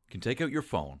 can take out your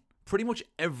phone. Pretty much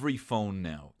every phone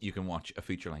now you can watch a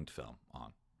feature-length film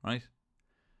on, right?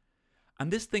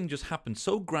 And this thing just happened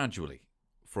so gradually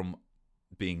from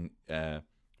being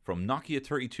from Nokia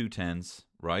 3210s,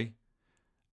 right?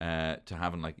 to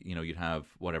having like, you know, you'd have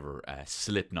whatever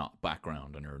Slipknot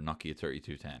background on your Nokia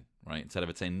 3210, right? Instead of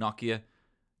it saying Nokia,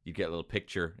 you get a little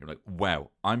picture. You're like,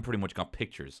 wow, I'm pretty much got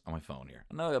pictures on my phone here.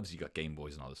 And now obviously you got Game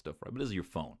Boys and all this stuff, right? But this is your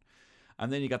phone.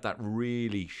 And then you got that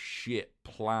really shit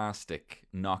plastic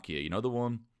Nokia. You know the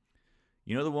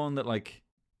one that like,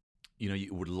 you know,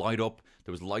 you would light up.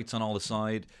 There was lights on all the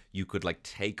side. You could like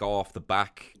take off the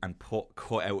back and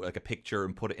cut out like a picture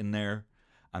and put it in there.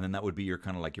 And then that would be your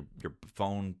kind of like your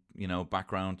phone, you know,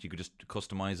 background. You could just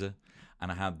customize it.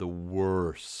 And I had the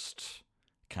worst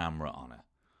camera on it.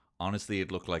 Honestly,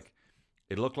 it looked like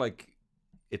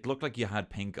you had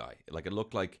pink eye. Like it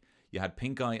looked like you had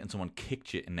pink eye and someone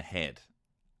kicked you in the head.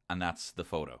 And that's the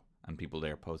photo. And people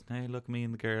there posting, hey, look, me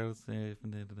and the girls.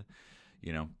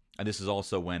 You know. And this is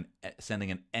also when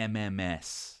sending an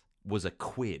MMS was a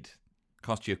quid.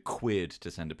 Cost you a quid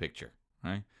to send a picture,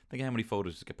 right? Think of how many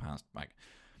photos get passed back.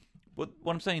 But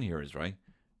what I'm saying here is, right,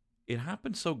 it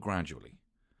happened so gradually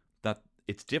that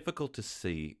it's difficult to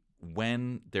see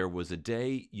when there was a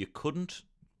day you couldn't,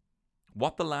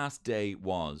 what the last day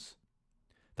was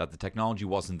that the technology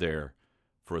wasn't there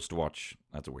for us to watch.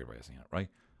 That's a weird way of saying it, right?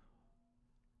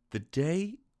 The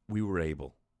day we were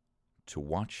able to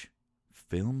watch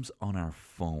films on our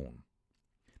phone,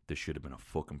 there should have been a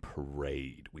fucking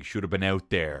parade. We should have been out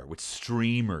there with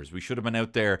streamers. We should have been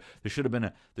out there. There should have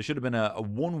been a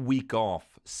 1 week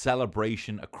off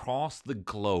celebration across the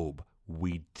globe.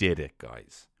 We did it,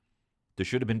 guys. There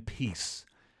should have been peace.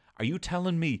 Are you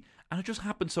telling me? And it just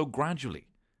happened so gradually.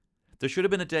 There should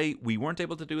have been a day we weren't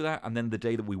able to do that, and then the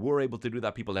day that we were able to do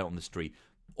that, people out on the street.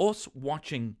 Us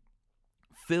watching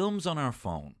films on our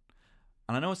phone.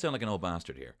 And I know I sound like an old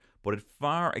bastard here, but it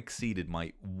far exceeded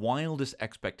my wildest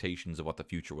expectations of what the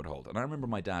future would hold. And I remember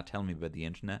my dad telling me about the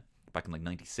internet back in like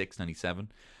 96,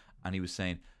 97. And he was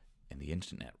saying, in the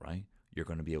internet, right, you're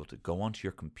going to be able to go onto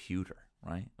your computer,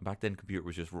 right? And back then, computer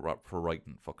was just for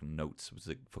writing fucking notes. It was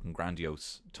a fucking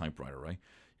grandiose typewriter, right?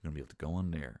 You're going to be able to go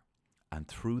on there and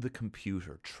through the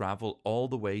computer travel all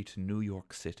the way to New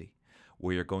York City,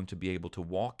 where you're going to be able to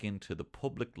walk into the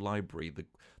public library,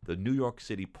 the New York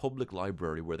City Public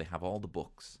Library, where they have all the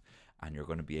books. And you're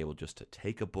going to be able just to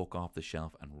take a book off the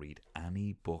shelf and read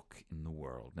any book in the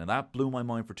world. Now, that blew my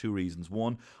mind for two reasons.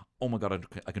 One, oh my God,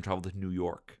 I can travel to New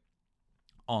York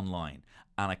online.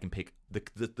 And I can pick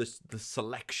the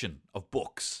selection of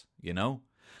books, you know?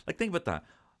 Like, think about that.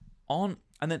 And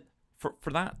then for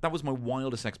that was my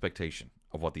wildest expectation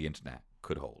of what the internet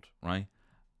could hold, right?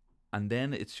 And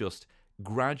then it's just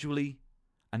gradually...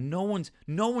 And no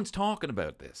one's talking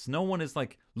about this. No one is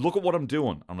like, look at what I'm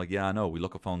doing. I'm like, yeah, I know. We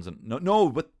look at phones and no,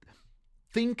 but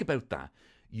think about that.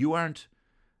 You aren't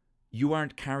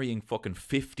carrying fucking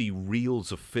 50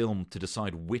 reels of film to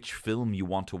decide which film you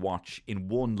want to watch in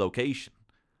one location.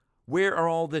 Where are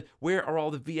all the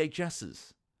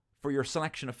VHSs for your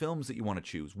selection of films that you want to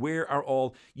choose?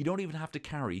 You don't even have to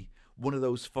carry one of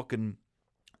those fucking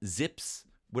zips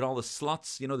with all the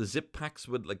slots, you know, the zip packs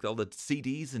with like all the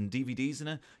CDs and DVDs in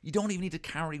it. You don't even need to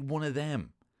carry one of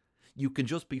them. You can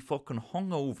just be fucking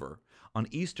hungover on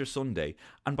Easter Sunday,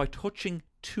 and by touching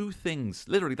two things,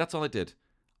 literally, that's all I did.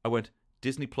 I went,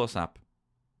 Disney Plus app,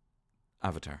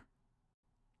 Avatar.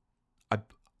 I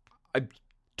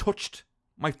touched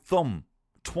my thumb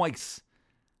twice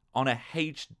on a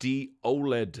HD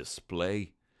OLED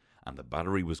display, and the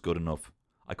battery was good enough.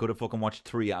 I could have fucking watched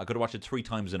it 3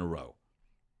 times in a row.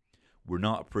 We're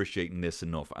not appreciating this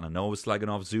enough. And I know I was slagging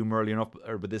off Zoom earlier enough,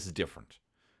 but this is different,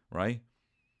 right?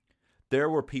 There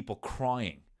were people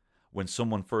crying when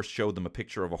someone first showed them a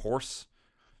picture of a horse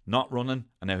not running,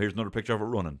 and now here's another picture of it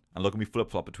running. And look at me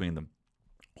flip-flop between them.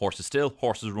 Horse is still,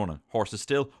 horse is running. Horse is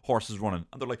still, horse is running.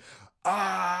 And they're like,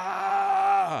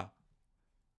 ah!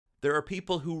 There are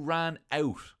people who ran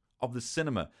out of the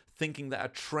cinema thinking that a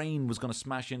train was going to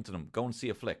smash into them, go and see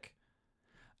a flick.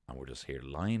 And we're just here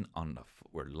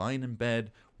we're lying in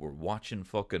bed, we're watching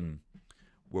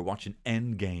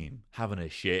Endgame, having a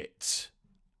shit.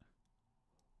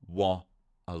 What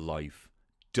a life.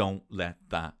 Don't let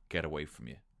that get away from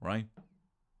you, right?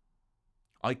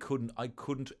 I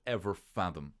couldn't ever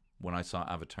fathom when I saw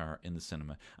Avatar in the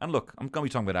cinema. And look, I'm going to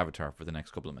be talking about Avatar for the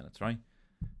next couple of minutes, right?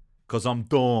 Because I'm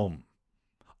dumb.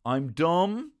 I'm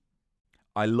dumb.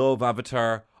 I love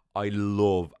Avatar.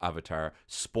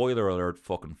 Spoiler alert,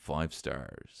 fucking 5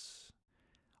 stars.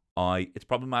 It's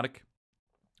problematic.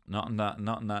 Not in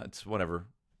that, it's whatever.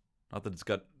 Not that it's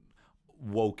got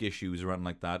woke issues or anything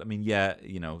like that. I mean, yeah,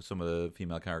 you know, some of the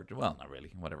female characters, well, not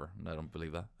really, whatever. I don't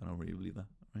believe that. I don't really believe that,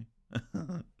 right?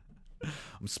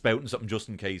 I'm spouting something just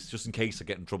in case I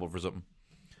get in trouble for something.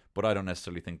 But I don't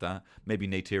necessarily think that. Maybe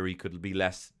Neytiri could be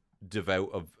less devout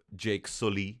of Jake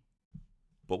Sully,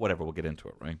 but whatever, we'll get into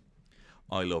it, right?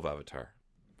 I love Avatar.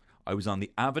 I was on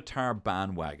the Avatar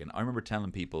bandwagon. I remember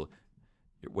telling people,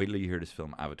 wait till you hear this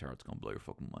film, Avatar, it's going to blow your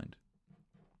fucking mind.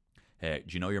 Hey,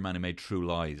 do you know your man who made True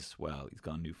Lies? Well, he's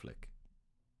got a new flick.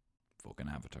 Fucking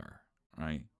Avatar,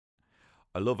 right?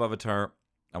 I love Avatar,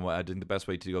 and I think the best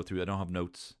way to go through, I don't have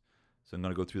notes, so I'm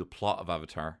going to go through the plot of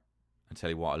Avatar and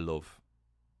tell you what I love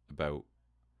about.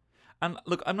 And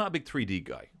look, I'm not a big 3D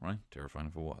guy, right? Terrifying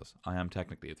if it was. I am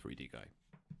technically a 3D guy.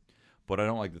 But I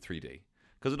don't like the 3D,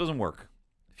 because it doesn't work.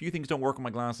 A few things don't work on my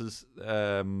glasses,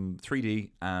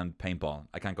 3D and paintball.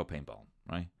 I can't go paintball,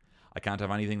 right? I can't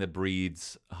have anything that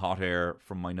breathes hot air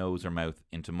from my nose or mouth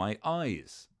into my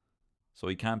eyes. So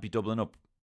he can't be doubling up.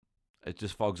 It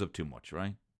just fogs up too much,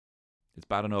 right? It's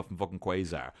bad enough in fucking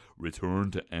Quasar.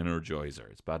 Return to Energizer.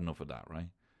 It's bad enough with that, right?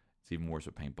 It's even worse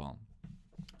with paintball.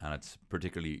 And it's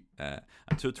particularly... and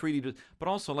so 3D... But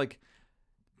also, like,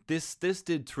 this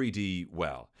did 3D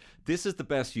well. This is the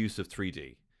best use of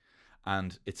 3D.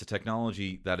 And it's a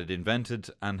technology that it invented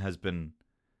and has been,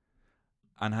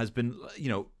 you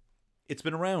know, it's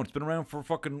been around. It's been around for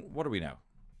fucking, what are we now?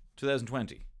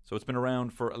 2020. So it's been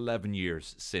around for 11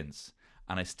 years since.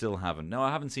 And I still haven't. No, I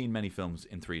haven't seen many films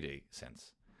in 3D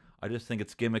since. I just think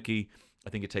it's gimmicky. I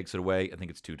think it takes it away. I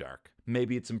think it's too dark.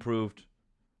 Maybe it's improved.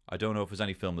 I don't know if there's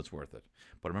any film that's worth it.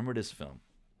 But I remember this film.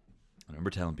 I remember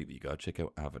telling people, you gotta check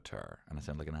out Avatar. And I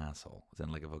sound like an asshole. I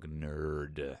sound like a fucking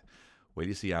nerd. Wait till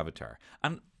you see Avatar.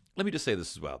 And let me just say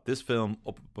this as well. This film,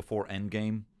 up before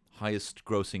Endgame, highest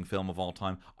grossing film of all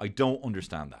time. I don't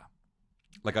understand that.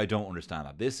 Like, I don't understand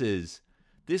that. This is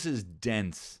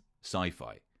dense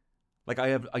sci-fi. Like,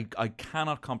 I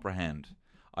cannot comprehend.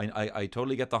 I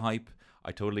totally get the hype.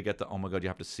 I totally get the, oh my God, you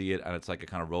have to see it. And it's like a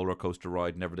kind of roller coaster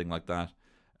ride and everything like that.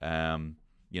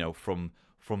 You know, from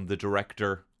the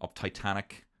director of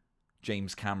Titanic,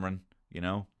 James Cameron, you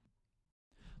know.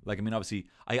 Like, I mean, obviously,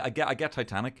 I get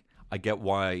Titanic. I get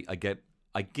why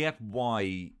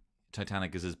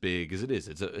Titanic is as big as it is.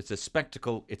 It's a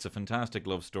spectacle. It's a fantastic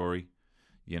love story,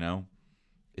 you know.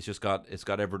 It's got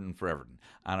everything for everything.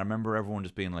 And I remember everyone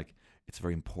just being like, it's a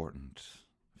very important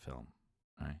film,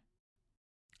 right?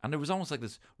 And there was almost like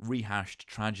this rehashed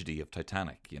tragedy of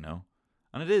Titanic, you know.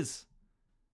 And it is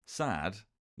sad,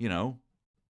 you know.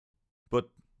 But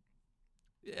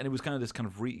and it was kind of this kind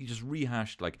of just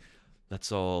rehashed, like,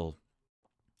 let's all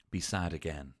be sad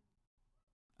again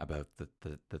about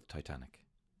the Titanic.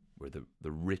 We're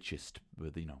the richest,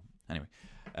 you know. Anyway,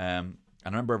 and I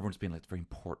remember everyone's being like, it's a very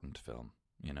important film,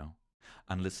 you know.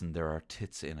 And listen, there are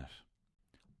tits in it,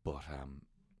 but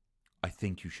I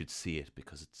think you should see it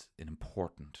because it's an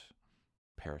important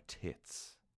pair of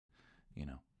tits, you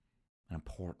know. It's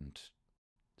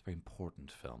a very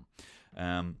important film.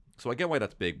 So I get why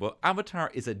that's big, but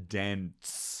Avatar is a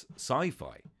dense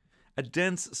sci-fi.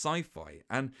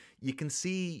 And you can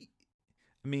see,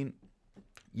 I mean,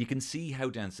 you can see how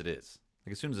dense it is.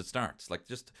 Like, as soon as it starts, like,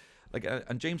 just, like,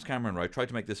 and James Cameron, right, tried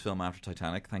to make this film after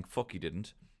Titanic. Thank fuck he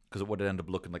didn't, because it would have ended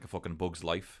up looking like a fucking Bug's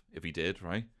Life if he did,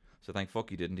 right? So thank fuck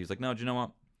he didn't. He's like, no, do you know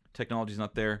what? Technology's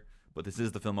not there, but this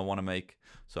is the film I want to make,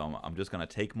 so I'm just going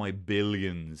to take my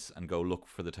billions and go look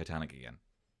for the Titanic again.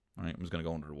 All right, I'm just going to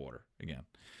go under the water again.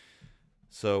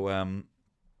 So,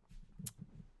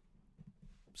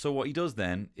 so what he does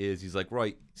then is he's like,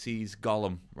 right, sees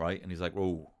Gollum, right? And he's like,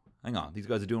 whoa, hang on, these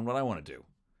guys are doing what I want to do.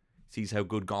 Sees how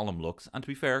good Gollum looks. And to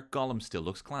be fair, Gollum still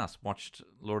looks class. Watched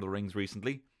Lord of the Rings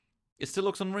recently. It still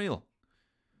looks unreal.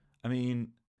 I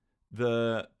mean,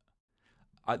 some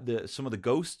of the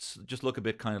ghosts just look a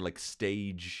bit kind of like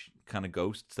stage kind of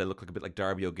ghosts. They look like a bit like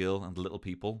Darby O'Gill and the Little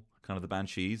People, kind of the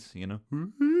Banshees, you know,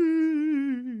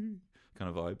 kind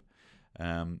of vibe.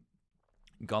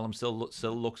 Gollum still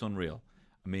looks unreal.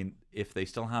 I mean, if they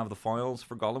still have the files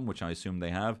for Gollum, which I assume they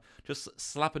have, just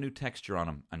slap a new texture on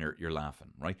him and you're laughing,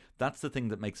 right? That's the thing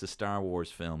that makes the Star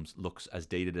Wars films look as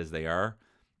dated as they are.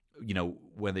 You know,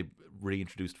 when they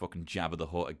reintroduced fucking Jabba the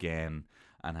Hutt again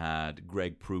and had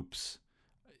Greg Proops,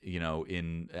 you know,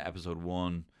 in episode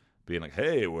 1 being like,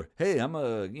 hey, I'm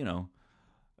a, you know,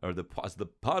 or as the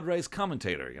Padres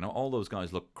commentator, you know, all those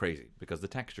guys look crazy because the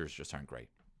textures just aren't great,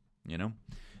 you know?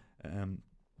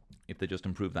 If they just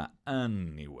improve that.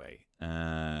 Anyway,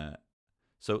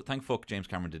 so thank fuck James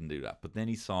Cameron didn't do that. But then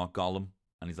he saw Gollum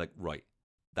and he's like, right,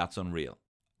 that's unreal.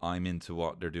 I'm into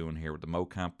what they're doing here with the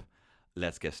mocap.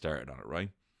 Let's get started on it, right?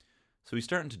 So he's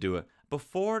starting to do it.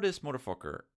 Before this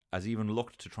motherfucker has even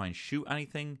looked to try and shoot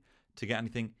anything, to get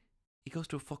anything, he goes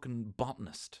to a fucking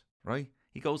botanist, right?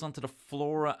 He goes onto the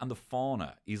flora and the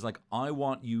fauna. He's like, I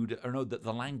want you to, or no,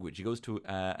 the language. He goes to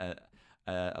a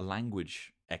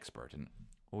language expert. And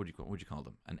what would you call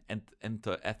them? An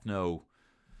ethno.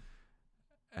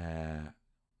 I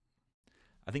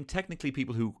think technically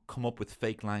people who come up with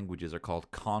fake languages are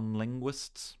called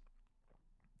conlinguists.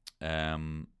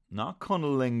 Not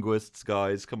conlinguists,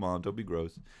 guys. Come on, don't be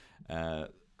gross.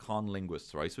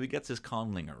 Conlinguists, right? So he gets his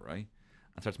conlinger, right?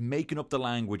 And starts making up the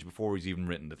language before he's even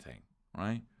written the thing,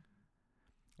 right?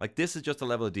 Like, this is just a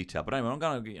level of detail. But anyway, I'll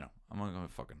talk about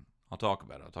it. I'll talk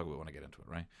about it when I get into it,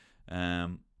 right?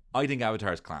 I think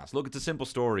Avatar's class. Look, it's a simple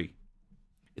story.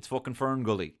 It's fucking Fern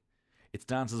Gully. It's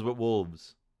Dances with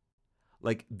Wolves.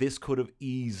 Like, this could have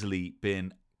easily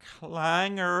been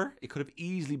clanger. It could have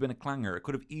easily been a clanger. It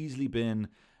could have easily been,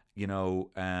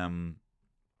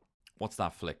 what's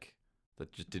that flick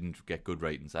that just didn't get good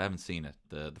ratings? I haven't seen it.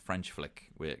 The French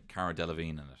flick with Cara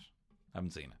Delevingne in it. I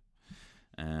haven't seen it.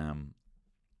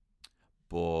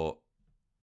 But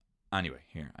anyway,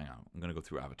 here, hang on. I'm going to go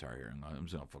through Avatar here. I'm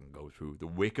just going to fucking go through the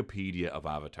Wikipedia of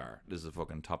Avatar. This is a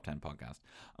fucking top 10 podcast.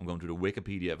 I'm going through the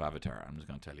Wikipedia of Avatar. I'm just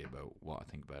going to tell you about what I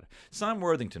think about it. Sam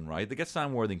Worthington, right? They get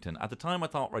Sam Worthington. At the time, I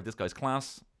thought, right, this guy's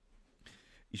class.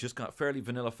 He's just got a fairly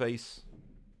vanilla face.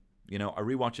 I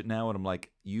rewatch it now and I'm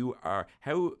like, he's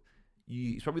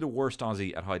probably the worst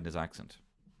Aussie at hiding his accent.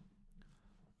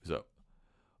 So,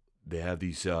 they have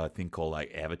these thing called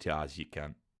like avatars you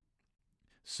can.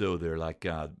 So they're like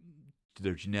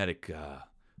they're genetic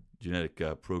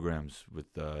programs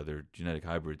with their genetic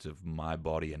hybrids of my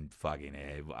body and fucking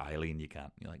Eileen. You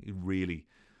can't. Like, really,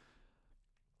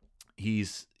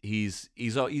 he's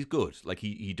good. Like,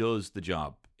 he does the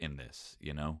job in this,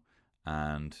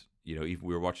 And even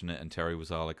we were watching it and Terry was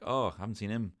all like, "Oh, haven't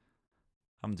seen him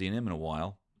in a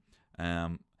while."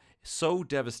 So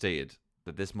devastated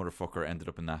that this motherfucker ended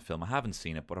up in that film. I haven't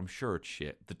seen it, but I'm sure it's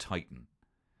shit. The Titan.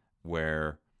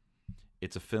 Where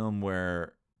it's a film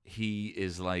where he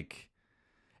is like,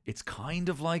 it's kind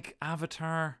of like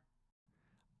Avatar.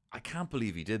 I can't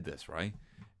believe he did this, right?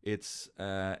 It's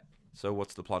so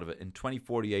what's the plot of it? In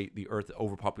 2048, the Earth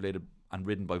overpopulated and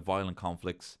ridden by violent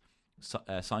conflicts.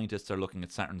 Scientists are looking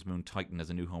at Saturn's moon Titan as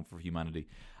a new home for humanity.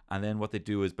 And then what they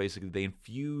do is basically they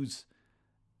infuse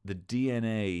the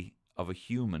DNA of a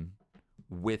human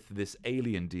with this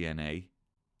alien DNA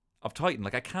of Titan.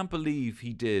 Like, I can't believe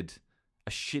he did a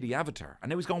shitty Avatar.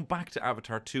 And now he's going back to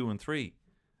Avatar 2 and 3.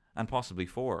 And possibly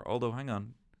 4. Although, hang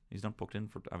on. He's not booked in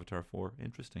for Avatar 4.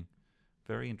 Interesting.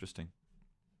 Very interesting.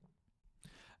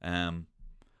 But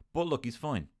look, he's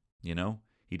fine. He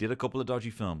did a couple of dodgy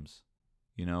films.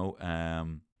 He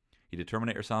did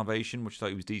Terminator Salvation, which I thought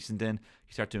he was decent in.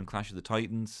 He started doing Clash of the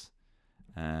Titans.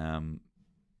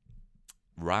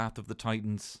 Wrath of the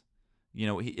Titans.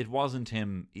 It wasn't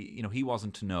him. He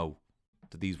wasn't to know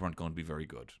that these weren't going to be very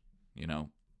good.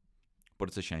 But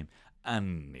it's a shame.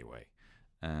 Anyway,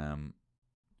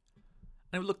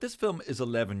 look, this film is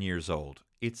 11 years old.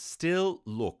 It still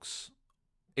looks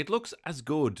as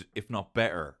good, if not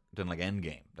better, than like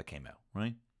Endgame that came out.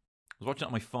 Right? I was watching it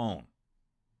on my phone.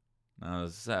 Now,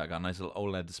 as I said, I got a nice little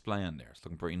OLED display on there. It's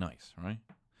looking pretty nice, right?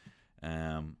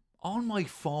 On my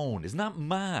phone, isn't that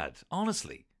mad?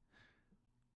 Honestly.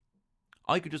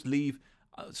 I could just leave.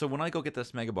 So when I go get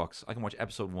this Megabox, I can watch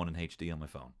episode 1 in HD on my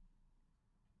phone.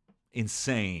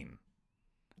 Insane.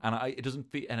 And it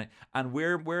doesn't feel. And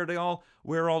where are they all?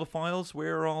 Where are all the files?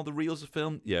 Where are all the reels of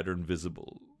film? Yeah, they're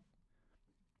invisible.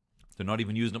 They're not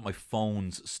even using up my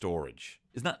phone's storage.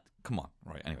 Isn't that? Come on.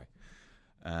 Right. Anyway.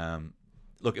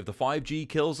 Look, if the 5G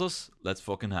kills us, let's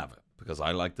fucking have it. Because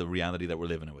I like the reality that we're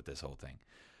living in with this whole thing.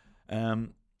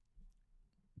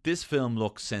 This film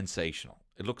looks sensational.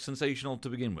 It looks sensational to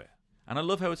begin with. And I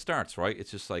love how it starts, right?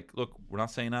 It's just like, look, we're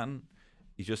not saying nothing.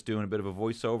 He's just doing a bit of a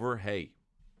voiceover. Hey,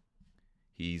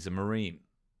 he's a Marine.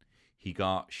 He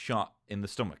got shot in the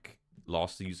stomach.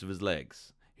 Lost the use of his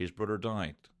legs. His brother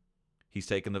died. He's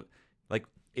taken the... Like,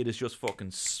 it is just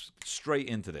fucking straight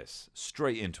into this.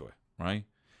 Straight into it, right?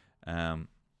 And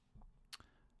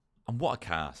what a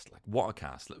cast. Like, what a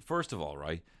cast. First of all,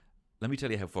 right? Let me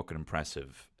tell you how fucking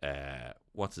impressive...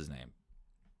 what's his name?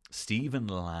 Stephen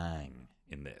Lang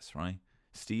in this, right?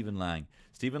 Stephen Lang.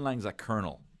 Stephen Lang's a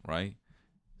colonel, right?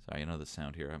 Sorry, you know the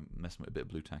sound here. I'm messing with a bit of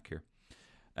blue tack here.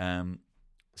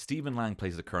 Stephen Lang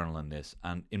plays the colonel in this,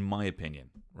 and in my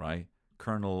opinion, right?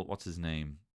 Colonel, what's his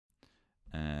name?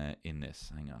 In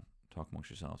this. Hang on. Talk amongst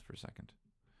yourselves for a second.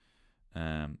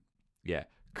 Yeah.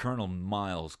 Colonel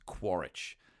Miles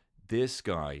Quaritch. This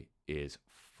guy is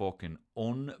fucking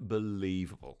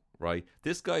unbelievable, right?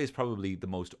 This guy is probably the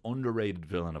most underrated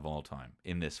villain of all time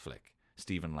in this flick,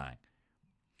 Stephen Lang.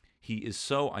 He is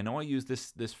so... I know I used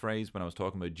this phrase when I was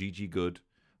talking about Gigi Good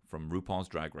from RuPaul's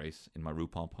Drag Race in my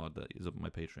RuPaul pod that is up on my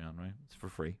Patreon, right? It's for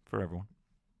free for everyone.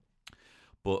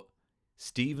 But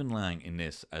Stephen Lang in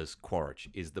this as Quaritch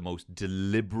is the most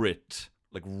deliberate,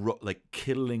 like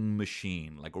killing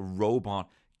machine, like a robot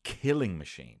killing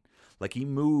machine. Like he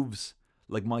moves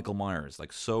like Michael Myers,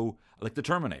 like the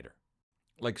Terminator,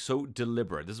 like so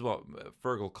deliberate. This is what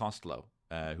Fergal Costello,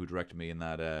 who directed me in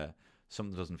that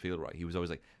Something Doesn't Feel Right. He was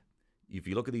always like, if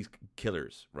you look at these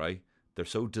killers, right? They're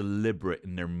so deliberate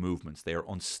in their movements. They are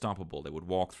unstoppable. They would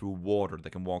walk through water. They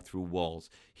can walk through walls.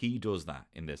 He does that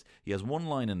in this. He has one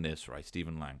line in this, right,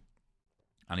 Stephen Lang.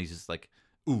 And he's just like,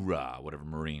 oorah, whatever,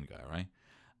 Marine guy, right?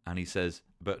 And he says,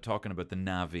 talking about the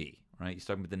Na'vi, right? He's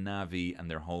talking about the Na'vi and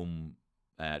their home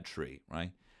tree,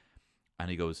 right?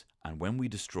 And he goes, and when we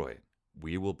destroy it,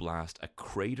 we will blast a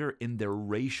crater in their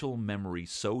racial memory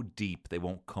so deep they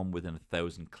won't come within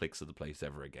 1,000 clicks of the place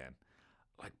ever again.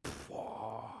 Like,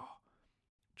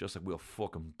 just like we'll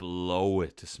fucking blow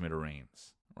it to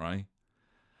smithereens, right?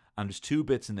 And there's two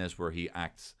bits in this where he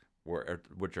acts,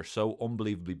 which are so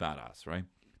unbelievably badass, right?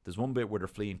 There's one bit where they're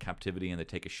fleeing captivity and they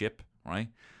take a ship, right?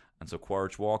 And so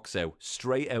Quaritch walks out,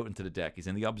 straight out into the deck. He's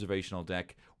in the observational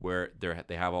deck where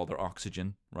they have all their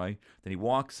oxygen, right? Then he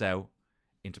walks out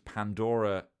into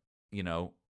Pandora,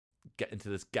 get into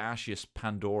this gaseous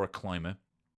Pandora climate,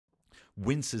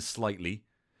 winces slightly,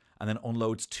 and then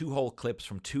unloads 2 whole clips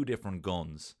from 2 different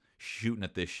guns, shooting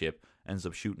at this ship, ends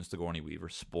up shooting Sigourney Weaver.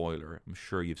 Spoiler, I'm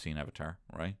sure you've seen Avatar,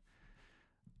 right?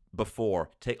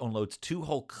 Unloads 2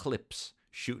 whole clips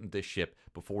shooting at this ship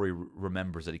before he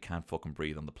remembers that he can't fucking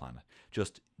breathe on the planet.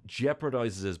 Just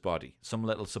jeopardizes his body. Some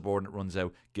little subordinate runs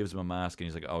out, gives him a mask, and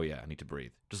he's like, oh yeah, I need to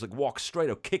breathe. Just like walks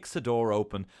straight out, kicks the door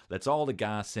open, lets all the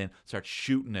gas in, starts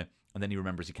shooting it, and then he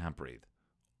remembers he can't breathe.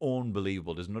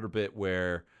 Unbelievable. There's another bit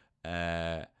where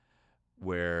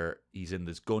he's in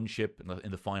this gunship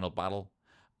in the final battle,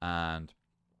 and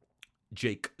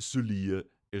Jake Sully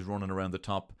is running around the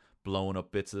top, blowing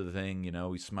up bits of the thing,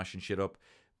 he's smashing shit up.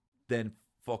 Then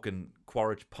fucking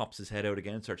Quaritch pops his head out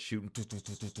again, starts shooting,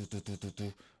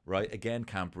 right? Again,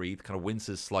 can't breathe, kind of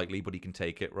winces slightly, but he can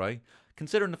take it, right?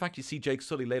 Considering the fact you see Jake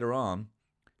Sully later on,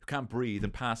 who can't breathe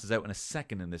and passes out in a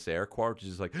second in this air, Quaritch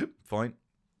is like, fine.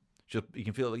 Just you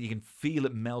can feel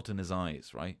it melt in his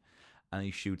eyes, right? And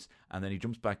he shoots, and then he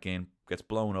jumps back in, gets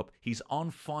blown up. He's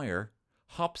on fire,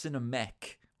 hops in a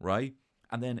mech, right?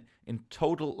 And then in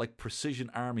total like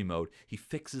precision army mode, he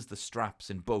fixes the straps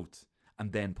in both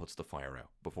and then puts the fire out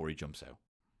before he jumps out.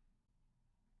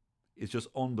 It's just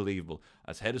unbelievable.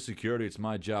 As head of security, it's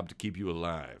my job to keep you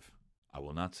alive. I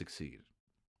will not succeed.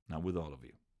 Not with all of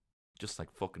you. Just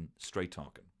like fucking straight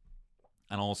talking.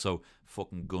 And also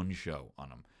fucking gun show on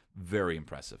him. Very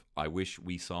impressive. I wish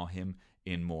we saw him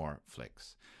in more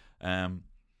flicks.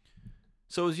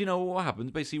 So as you know, what happens,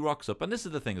 basically he rocks up. And this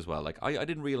is the thing as well. Like I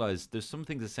didn't realize there's some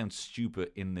things that sound stupid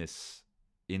in this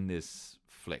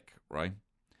flick, right?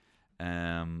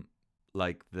 So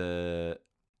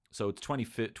it's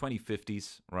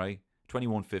 2050s, right?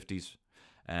 2150s.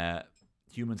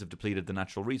 Humans have depleted the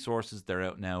natural resources. They're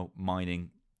out now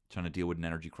mining, trying to deal with an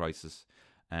energy crisis.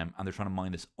 And they're trying to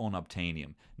mine this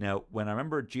unobtainium. Now, when I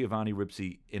remember Giovanni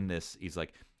Ribisi in this, he's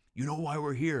like, you know why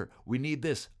we're here? We need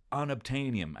this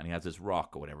unobtainium. And he has this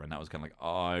rock or whatever. And that was kind of like,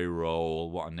 eye roll,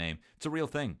 what a name. It's a real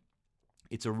thing.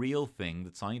 It's a real thing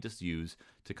that scientists use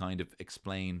to kind of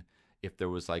explain if there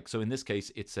was like, so in this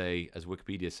case, it's as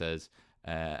Wikipedia says,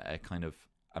 a kind of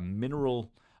a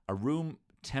room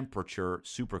temperature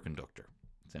superconductor.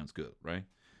 Sounds good, right?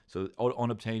 So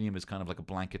unobtainium is kind of like a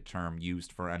blanket term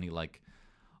used for any like,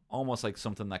 almost like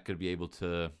something that could be able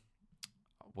to,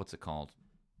 what's it called?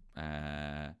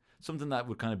 Something that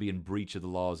would kind of be in breach of the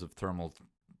laws of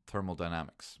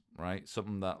thermodynamics, right?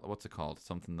 Something that, what's it called?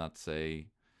 Something that's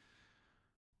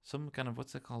some kind of,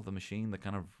 what's it called? The machine that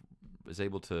kind of is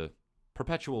able to,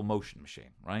 perpetual motion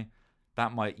machine, right?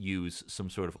 That might use some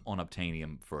sort of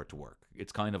unobtainium for it to work.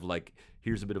 It's kind of like,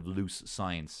 here's a bit of loose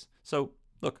science. So,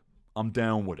 look, I'm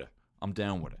down with it.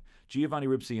 Giovanni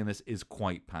Ribisi in this is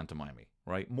quite pantomimey,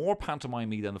 right? More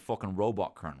pantomimey than the fucking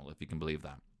robot colonel, if you can believe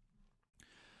that.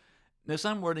 Now,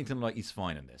 Sam Worthington, like, he's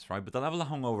fine in this, right? But the level of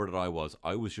hungover that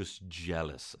I was just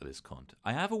jealous of this cunt.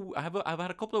 I've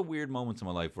had a couple of weird moments in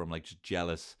my life where I'm like just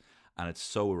jealous, and it's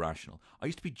so irrational. I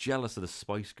used to be jealous of the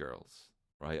Spice Girls,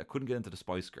 right? I couldn't get into the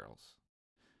Spice Girls.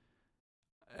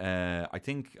 I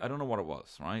don't know what it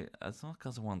was, right? It's not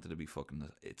because I wanted to be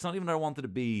it's not even that I wanted to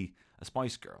be a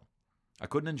Spice Girl. I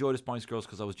couldn't enjoy the Spice Girls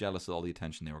because I was jealous of all the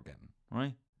attention they were getting,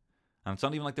 right? And it's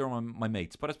not even like they were my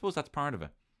mates, but I suppose that's part of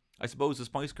it. I suppose the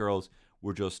Spice Girls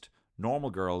were just normal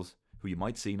girls who you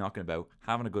might see knocking about,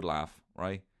 having a good laugh,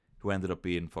 right? Who ended up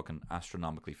being fucking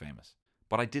astronomically famous.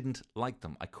 But I didn't like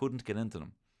them. I couldn't get into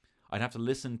them. I'd have to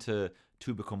listen to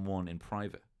Two Become One in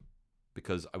private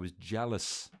because I was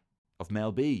jealous of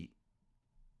Mel B.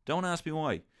 Don't ask me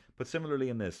why. But similarly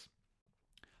in this,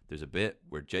 there's a bit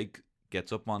where Jake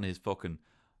gets up on his fucking,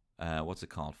 what's it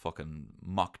called? Fucking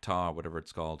Mokhtar, whatever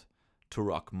it's called.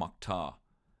 Turok Mokhtar.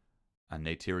 And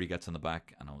Neytiri gets on the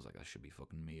back, and I was like, that should be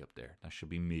fucking me up there. That should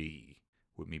be me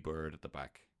with me bird at the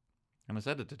back. And I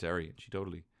said it to Terry, and she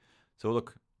totally. So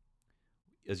look,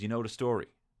 as you know the story,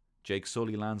 Jake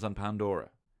Sully lands on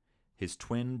Pandora. His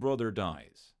twin brother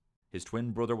dies. His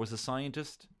twin brother was a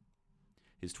scientist.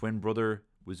 His twin brother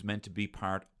was meant to be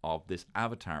part of this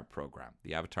Avatar program.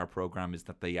 The Avatar program is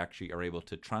that they actually are able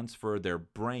to transfer their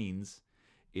brains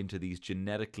into these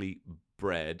genetically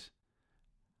bred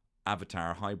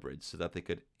Avatar hybrids so that they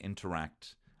could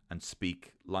interact and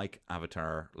speak like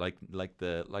Avatar, like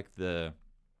the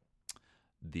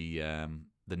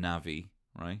Na'vi,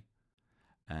 right?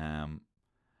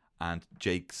 And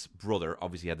Jake's brother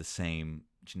obviously had the same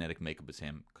genetic makeup as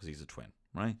him because he's a twin,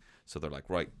 right? So they're like,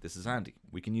 right, this is Andy.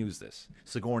 We can use this.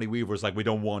 Sigourney Weaver's like, we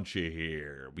don't want you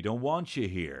here. We don't want you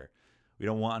here. We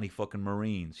don't want any fucking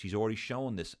Marines. She's already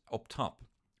shown this up top.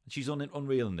 She's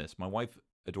unreal in this. My wife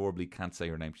adorably can't say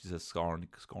her name. She says Sigourney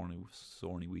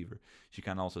Weaver. She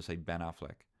can also say Ben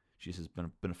Affleck. She says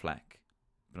Ben Affleck.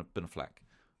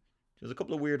 There's a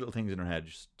couple of weird little things in her head,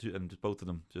 and both of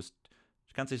them just.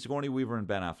 She can't say Sigourney Weaver and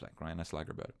Ben Affleck, right? And I slag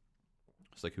her about it.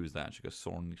 It's like, who's that? And she goes,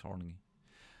 Sorny.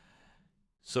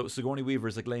 So Sigourney Weaver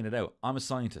is like laying it out. I'm a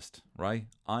scientist, right?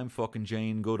 I'm fucking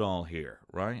Jane Goodall here,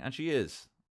 right? And she is.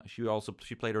 She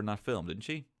played her in that film, didn't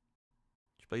she?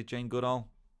 She played Jane Goodall,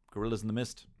 Gorillas in the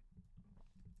Mist.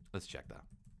 Let's check that.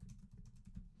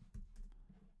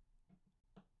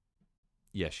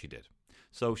 Yes, she did.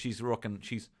 So she's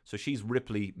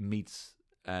Ripley meets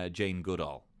Jane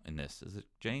Goodall in this. Is it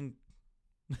Jane?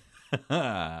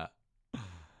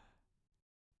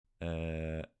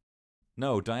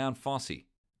 No, Diane Fossey.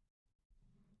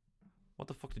 What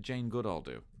the fuck did Jane Goodall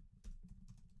do?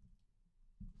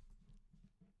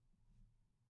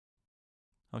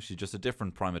 Oh, she's just a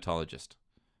different primatologist.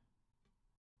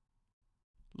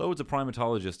 Loads of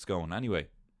primatologists going. Anyway,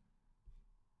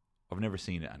 I've never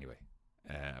seen it anyway.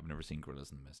 I've never seen Gorillas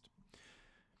in the Mist.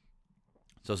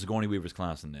 So Sigourney Weaver's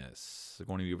class in this.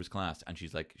 And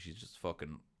she's just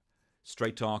fucking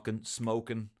straight talking,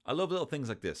 smoking. I love little things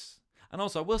like this. And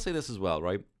also, I will say this as well,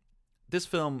 right? This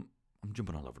film, I'm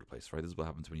jumping all over the place, right? This is what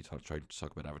happens when you try to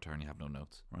talk about Avatar and you have no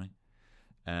notes,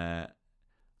 right?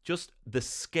 Just the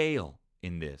scale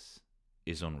in this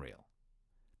is unreal.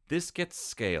 This gets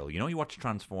scale. You know, you watch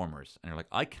Transformers and you're like,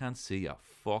 I can't see a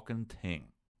fucking thing.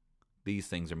 These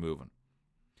things are moving.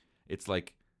 It's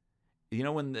like, you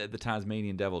know when the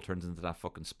Tasmanian devil turns into that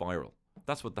fucking spiral?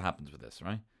 That's what happens with this,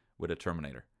 right? With a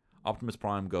Terminator. Optimus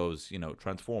Prime goes,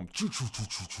 transform.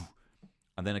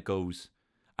 And then it goes.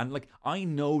 And like, I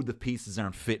know the pieces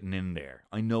aren't fitting in there.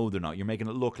 I know they're not. You're making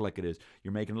it look like it is.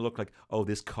 You're making it look like, oh,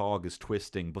 this cog is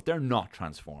twisting. But they're not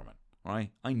transforming,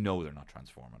 right? I know they're not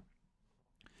transforming.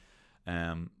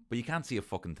 But you can't see a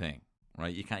fucking thing,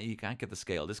 right? You can't get the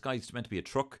scale. This guy's meant to be a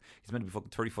truck. He's meant to be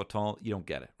fucking 30 foot tall. You don't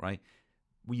get it, right?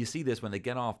 Well, you see this when they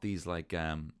get off these, like,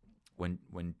 when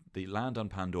they land on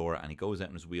Pandora and he goes out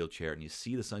in his wheelchair and you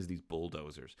see the size of these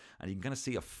bulldozers and you can kind of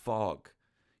see a fog.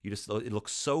 It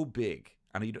looks so big,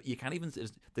 and you can't even.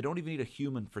 They don't even need a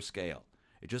human for scale.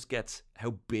 It just gets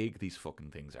how big these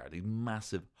fucking things are. These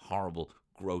massive, horrible,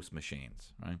 gross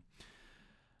machines, right?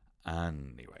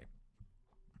 Anyway,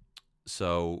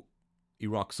 so he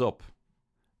rocks up,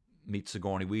 meets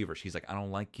Sigourney Weaver. She's like, I don't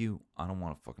like you. I don't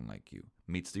want to fucking like you.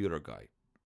 Meets the other guy.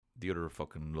 The other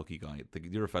fucking lucky guy.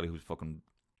 The other fella who fucking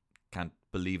can't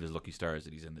believe his lucky stars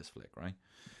that he's in this flick, right?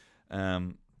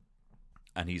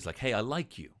 And he's like, hey, I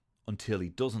like you. Until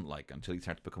he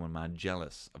starts becoming mad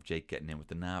jealous of Jake getting in with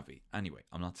the Na'vi. Anyway,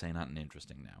 I'm not saying anything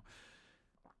interesting now.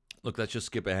 Look, let's just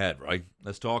skip ahead, right?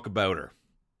 Let's talk about her.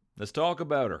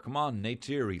 Come on,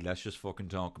 Neytiri, let's just fucking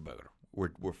talk about her.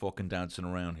 We're fucking dancing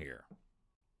around here.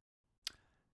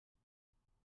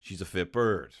 She's a fit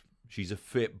bird.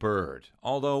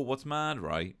 Although, what's mad,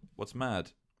 right?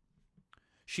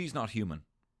 She's not human,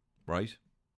 right?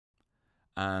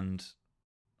 And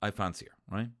I fancy her,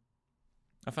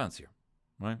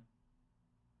 right?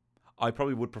 I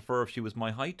probably would prefer if she was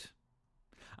my height.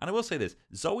 And I will say this,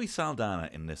 Zoe Saldana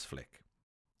in this flick.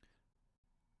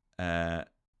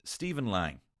 Stephen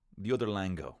Lang, the other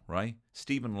Lango, right?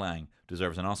 Stephen Lang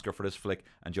deserves an Oscar for this flick,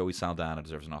 and Zoe Saldana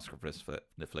deserves an Oscar for this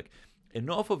flick.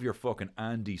 Enough of your fucking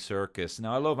Andy Serkis.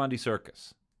 Now, I love Andy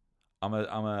Serkis. I'm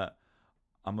a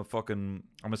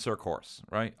Cirque horse,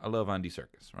 right? I love Andy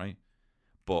Serkis, right?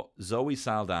 But Zoe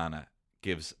Saldana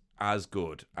gives as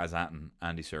good as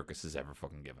Andy Serkis has ever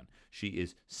fucking given. She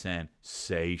is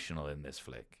sensational in this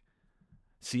flick.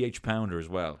 C.H. Pounder as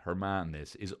well, her man in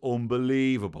this, is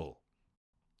unbelievable.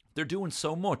 They're doing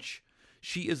so much.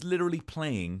 She is literally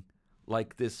playing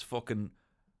like this fucking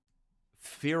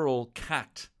feral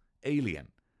cat alien.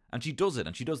 And she does it,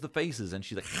 and she does the faces, and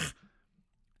she's like...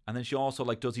 And then she also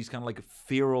like does these kind of like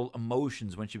feral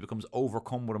emotions when she becomes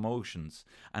overcome with emotions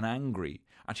and angry.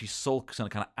 And she sulks in a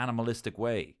kind of animalistic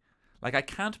way. Like, I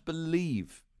can't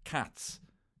believe Cats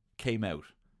came out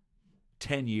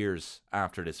 10 years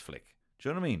after this flick. Do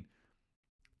you know what I mean?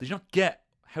 Did you not get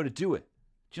how to do it?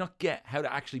 Do you not get how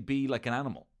to actually be like an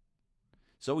animal?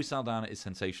 Zoe Saldana is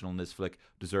sensational in this flick.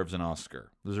 Deserves an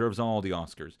Oscar. Deserves all the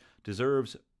Oscars.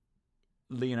 Deserves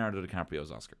Leonardo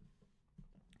DiCaprio's Oscar.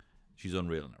 She's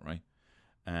unreal in it,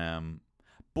 right?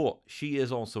 But she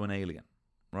is also an alien,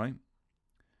 right?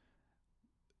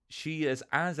 She is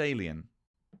as alien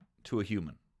to a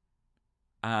human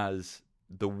as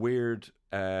the weird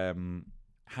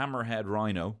hammerhead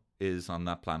rhino is on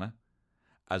that planet,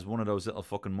 as one of those little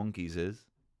fucking monkeys is,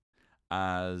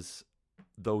 as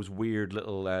those weird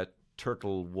little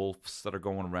turtle wolves that are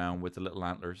going around with the little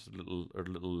antlers, little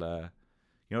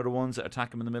you know, the ones that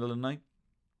attack him in the middle of the night,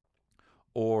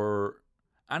 or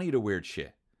any of the weird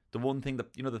shit. The one thing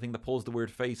that, you know, the thing that pulls the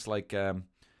weird face, like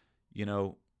you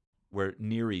know, where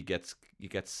Neri gets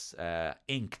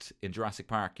inked in Jurassic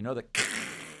Park. You know, the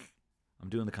I'm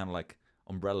doing the kind of like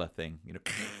umbrella thing. You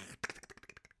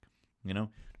know,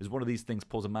 there's one of these things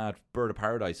pulls a mad bird of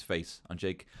paradise face on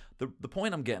Jake. The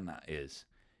point I'm getting at is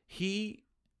he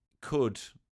could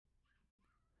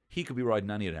be riding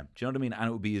any of them. Do you know what I mean? And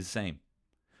it would be the same.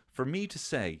 For me to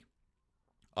say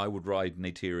I would ride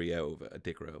Neytiri out of a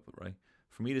Dick Railbit, right?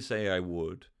 For me to say I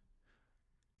would,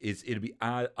 it'd be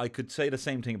I could say the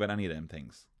same thing about any of them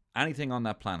things. Anything on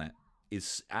that planet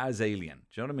is as alien.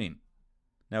 Do you know what I mean?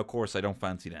 Now, of course, I don't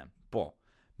fancy them, but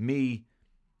me,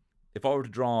 if I was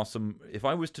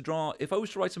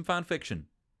to write some fan fiction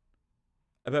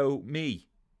about me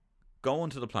going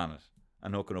to the planet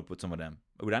and hooking up with some of them,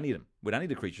 with any of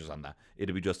the creatures on that,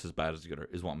 it'd be just as bad as the other,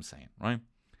 is what I'm saying, right?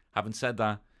 Having said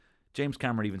that, James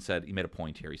Cameron even said, he made a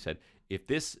point here. He said,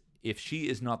 if she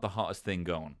is not the hottest thing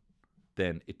going,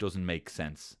 then it doesn't make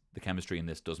sense. The chemistry in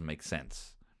this doesn't make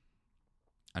sense.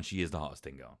 And she is the hottest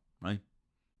thing going, right?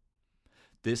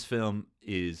 This film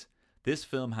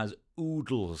has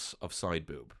oodles of side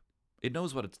boob. It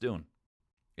knows what it's doing.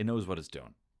 And I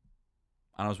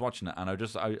was watching it, and I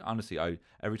honestly,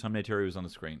 every time Neytiri was on the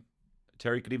screen,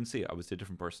 Terry could even see it. I was a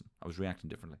different person. I was reacting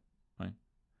differently, right?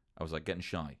 I was like getting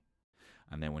shy.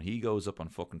 And then when he goes up on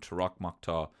fucking Turok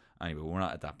Mokta, anyway, we're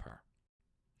not at that part.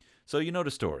 So you know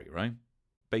the story, right?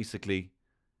 Basically,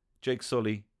 Jake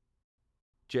Sully,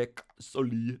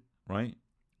 right?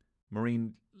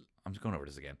 Marine, I'm just going over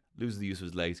this again, loses the use of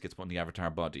his legs, gets put in the Avatar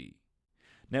body.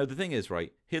 Now, the thing is,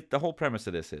 right, the whole premise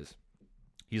of this is,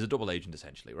 he's a double agent,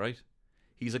 essentially, right?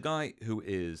 He's a guy who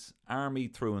is army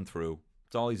through and through.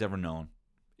 It's all he's ever known,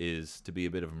 is to be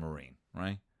a bit of a Marine,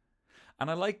 right?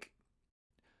 And I like...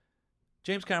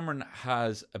 James Cameron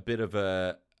has a bit of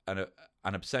an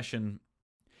obsession.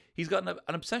 He's got an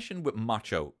obsession with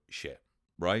macho shit,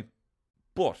 right?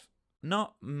 But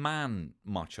not man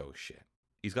macho shit.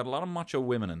 He's got a lot of macho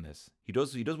women in this. He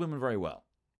does women very well.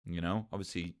 You know,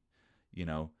 obviously, you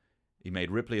know, he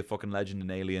made Ripley a fucking legend in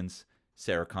Aliens,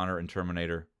 Sarah Connor in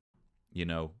Terminator, you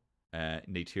know,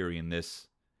 Neytiri in this,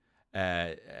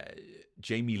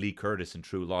 Jamie Lee Curtis in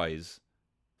True Lies.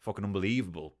 Fucking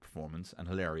unbelievable performance and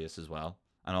hilarious as well.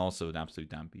 And also an absolute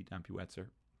dampy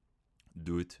wetzer.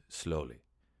 Do it slowly.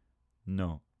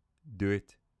 No. Do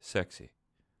it sexy.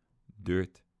 Do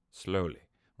it slowly.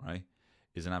 Right?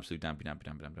 Is an absolute dampy.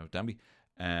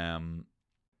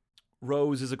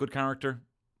 Rose is a good character.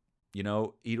 You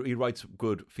know, he writes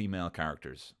good female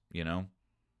characters, you know?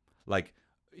 Like,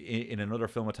 in another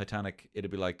film of Titanic,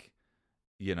 it'd be like,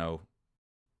 you know...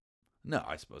 No,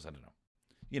 I suppose, I don't know.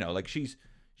 You know, like, she's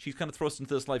kind of thrust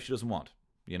into this life she doesn't want,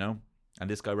 you know? And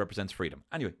this guy represents freedom.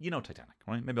 Anyway, you know Titanic,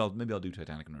 right? Maybe I'll do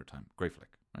Titanic another time. Great flick,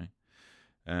 right?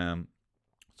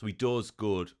 So he does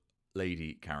good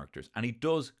lady characters. And he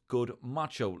does good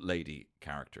macho lady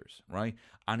characters, right?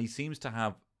 And he seems to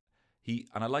have...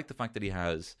 And I like the fact that he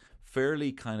has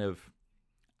fairly kind of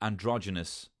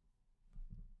androgynous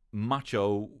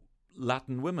macho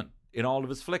Latin women in all of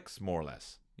his flicks, more or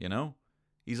less, you know?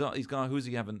 He's got...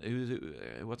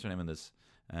 What's her name in this?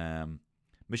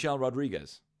 Michelle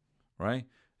Rodriguez, right?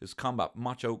 This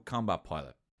macho combat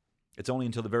pilot. It's only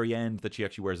until the very end that she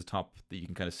actually wears a top that you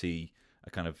can kind of see a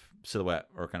kind of silhouette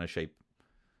or kind of shape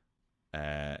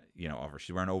of her.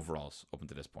 She's wearing overalls up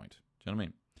until this point. Do you know what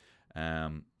I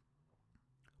mean?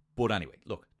 But anyway,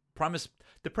 look,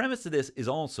 the premise of this is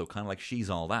also kind of like She's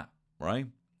All That, right?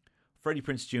 Freddie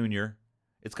Prinze Jr.,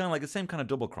 it's kind of like the same kind of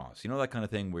double cross. You know, that kind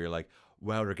of thing where you're like,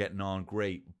 wow, they're getting on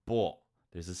great, but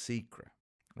there's a secret,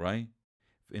 right?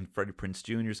 In Freddie Prinze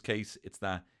Jr.'s case, it's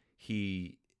that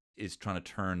he is trying to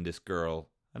turn this girl,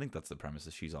 I think that's the premise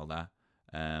of She's All That,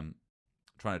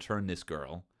 trying to turn this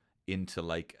girl into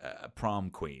like a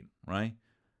prom queen, right?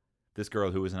 This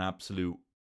girl who is an absolute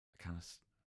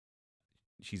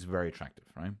she's very attractive,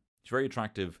 right? She's very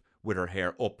attractive with her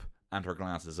hair up and her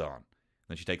glasses on.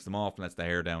 Then she takes them off and lets the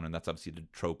hair down, and that's obviously the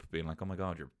trope being like, oh my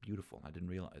God, you're beautiful. I didn't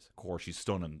realize. Of course, she's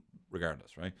stunning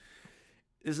regardless, right?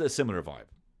 This is a similar vibe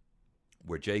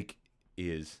where Jake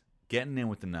is getting in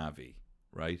with the Na'vi,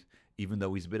 right? Even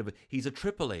though he's a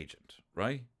triple agent,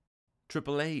 right?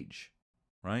 Triple H,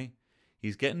 right?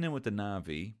 He's getting in with the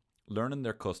Na'vi, learning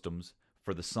their customs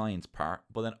for the science part,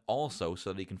 but then also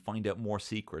so that he can find out more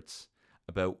secrets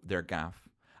about their gaff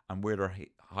and where they're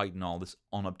hiding all this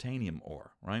unobtainium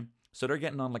ore, right? So they're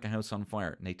getting on like a house on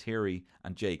fire, Neytiri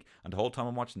and Jake. And the whole time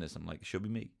I'm watching this, I'm like, it should be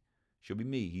me. Should be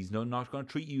me. He's not going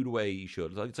to treat you the way he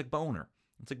should. It's like Boner.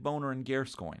 It's like Boner and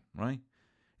Gerscoigne, right?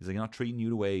 He's like, not treating you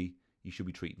the way he should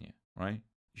be treating you, right?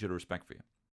 He should have respect for you.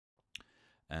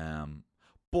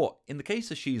 But in the case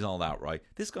of She's All That, right?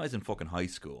 This guy's in fucking high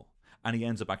school. And he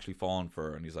ends up actually falling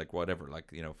for her. And he's like, whatever.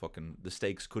 Like, fucking the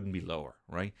stakes couldn't be lower,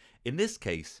 right? In this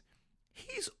case,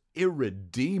 he's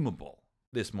irredeemable.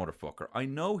 This motherfucker. I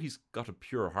know he's got a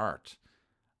pure heart,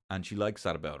 and she likes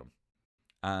that about him,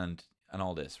 and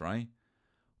all this, right?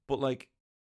 But like,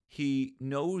 he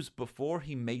knows before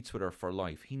he mates with her for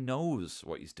life. He knows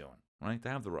what he's doing, right? They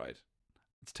have the ride.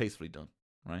 It's tastefully done,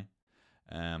 right?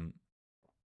 And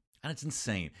it's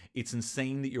insane. It's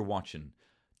insane that you're watching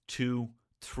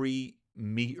 2-3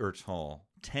 meter tall,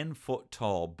 10-foot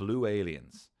tall blue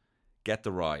aliens get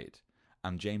the ride.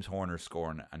 And James Horner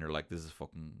scoring, and you're like, this is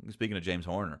fucking... Speaking of James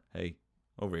Horner, hey,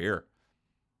 over here.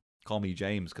 Call me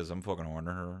James, because I'm fucking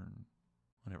Horner, or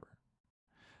whatever.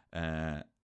 What am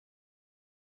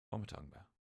I talking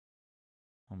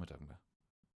about?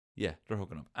 Yeah, they're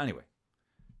hooking up. Anyway,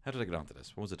 how did I get onto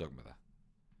this? What was I talking about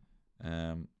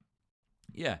that?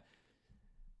 Yeah.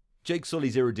 Jake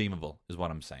Sully's irredeemable, is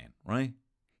what I'm saying, right?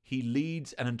 He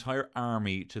leads an entire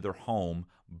army to their home,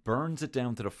 burns it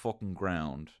down to the fucking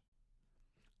ground,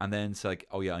 and then it's like,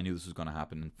 oh yeah, I knew this was going to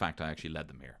happen. In fact, I actually led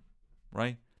them here.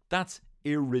 Right? That's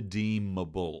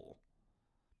irredeemable.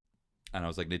 And I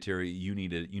was like, Neytiri, you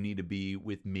need to be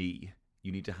with me.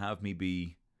 You need to have me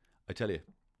be. I tell you,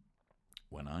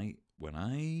 when I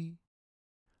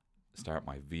start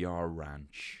my VR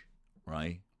ranch,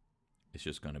 right? It's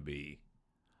just going to be.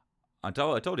 I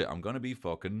told you, I'm going to be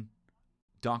fucking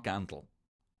Doc Antle.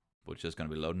 But it's just going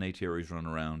to be a load of Neytiris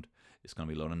running around. It's going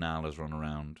to be a load of Nalas running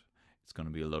around. It's going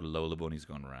to be a load of Lola bunnies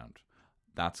going around.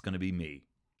 That's going to be me,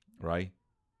 right?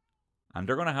 And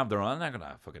they're going to have their own. They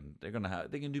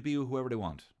can be whoever they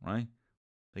want, right?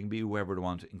 They can be whoever they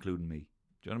want, including me.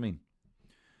 Do you know what I mean?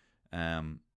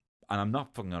 And I'm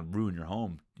not fucking going to ruin your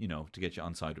home, to get you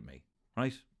on side with me,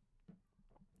 right?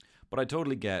 But I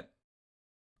totally get.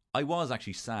 I was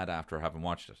actually sad after having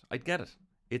watched it. I get it.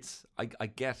 I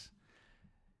get.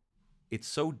 It's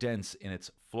so dense in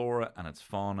its flora and its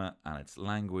fauna and its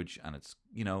language and its,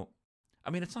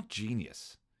 it's not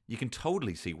genius. You can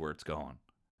totally see where it's going.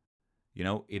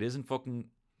 It isn't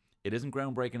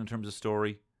groundbreaking in terms of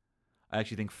story. I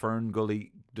actually think Fern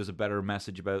Gully does a better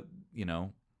message about,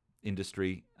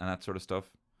 industry and that sort of stuff.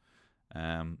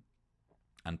 And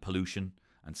pollution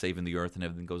and saving the earth and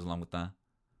everything goes along with that.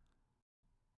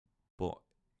 But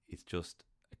it's just,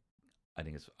 I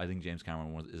think James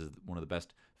Cameron is one of the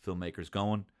best filmmakers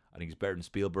going. I think he's better than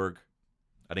Spielberg.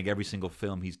 I think every single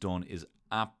film he's done is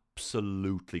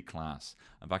absolutely class.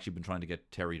 I've actually been trying to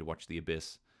get Terry to watch The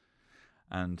Abyss.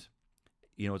 And,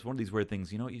 it's one of these weird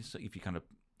things, if you kind of,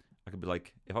 I could be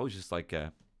like, if I was just like,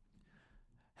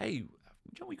 hey,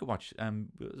 we could watch,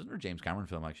 isn't there a James Cameron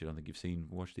film actually I don't think you've seen,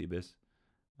 watch The Abyss?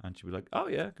 And she'd be like, oh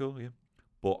yeah, cool, yeah.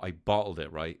 But I bottled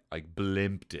it, right? I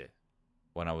blimped it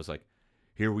when I was like,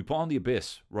 here, we put on The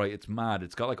Abyss, right? It's mad.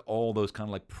 It's got like all those kind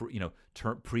of like,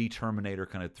 pre-Terminator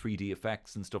kind of 3D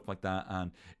effects and stuff like that.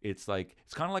 And it's like,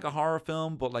 it's kind of like a horror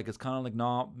film, but like, it's kind of like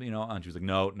not, and she was like,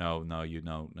 no.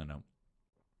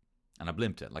 And I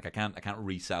blimped it. Like, I can't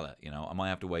resell it, I might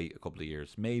have to wait a couple of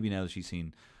years. Maybe now that she's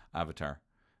seen Avatar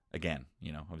again,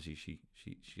 obviously she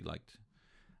liked,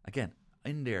 again,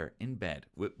 in there, in bed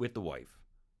with the wife,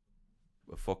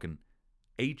 a fucking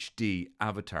HD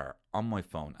Avatar on my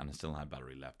phone, and I still had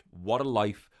battery left. What a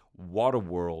life, what a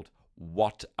world,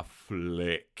 What a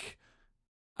flick.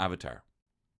 Avatar.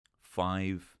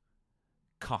 5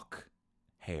 cock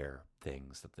hair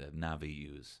things that the Na'vi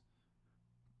use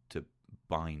to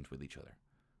bind with each other.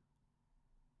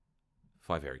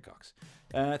 5 hairy cocks.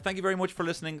 Thank you very much for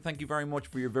listening. Thank you very much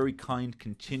for your very kind,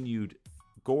 continued,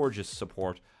 gorgeous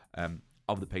support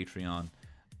of the Patreon,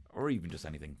 or even just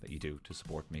anything that you do to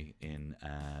support me in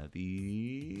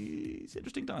these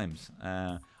interesting times.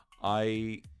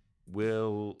 I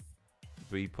will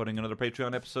be putting another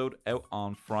Patreon episode out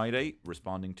on Friday,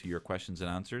 responding to your questions and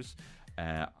answers.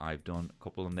 I've done a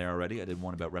couple in there already. I did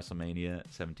one about WrestleMania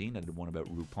 17. I did one about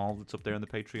RuPaul that's up there on the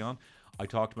Patreon. I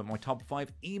talked about my top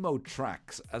 5 emo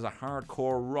tracks as a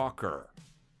hardcore rocker.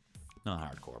 Not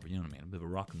hardcore, but you know what I mean. A bit of a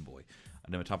rockin' boy.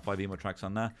 I did my top 5 emo tracks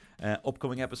on that.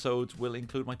 Upcoming episodes will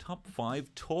include my top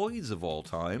 5 toys of all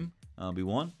time. That'll be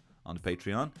one on the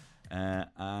Patreon.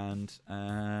 And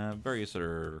various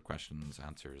other questions,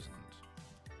 answers, and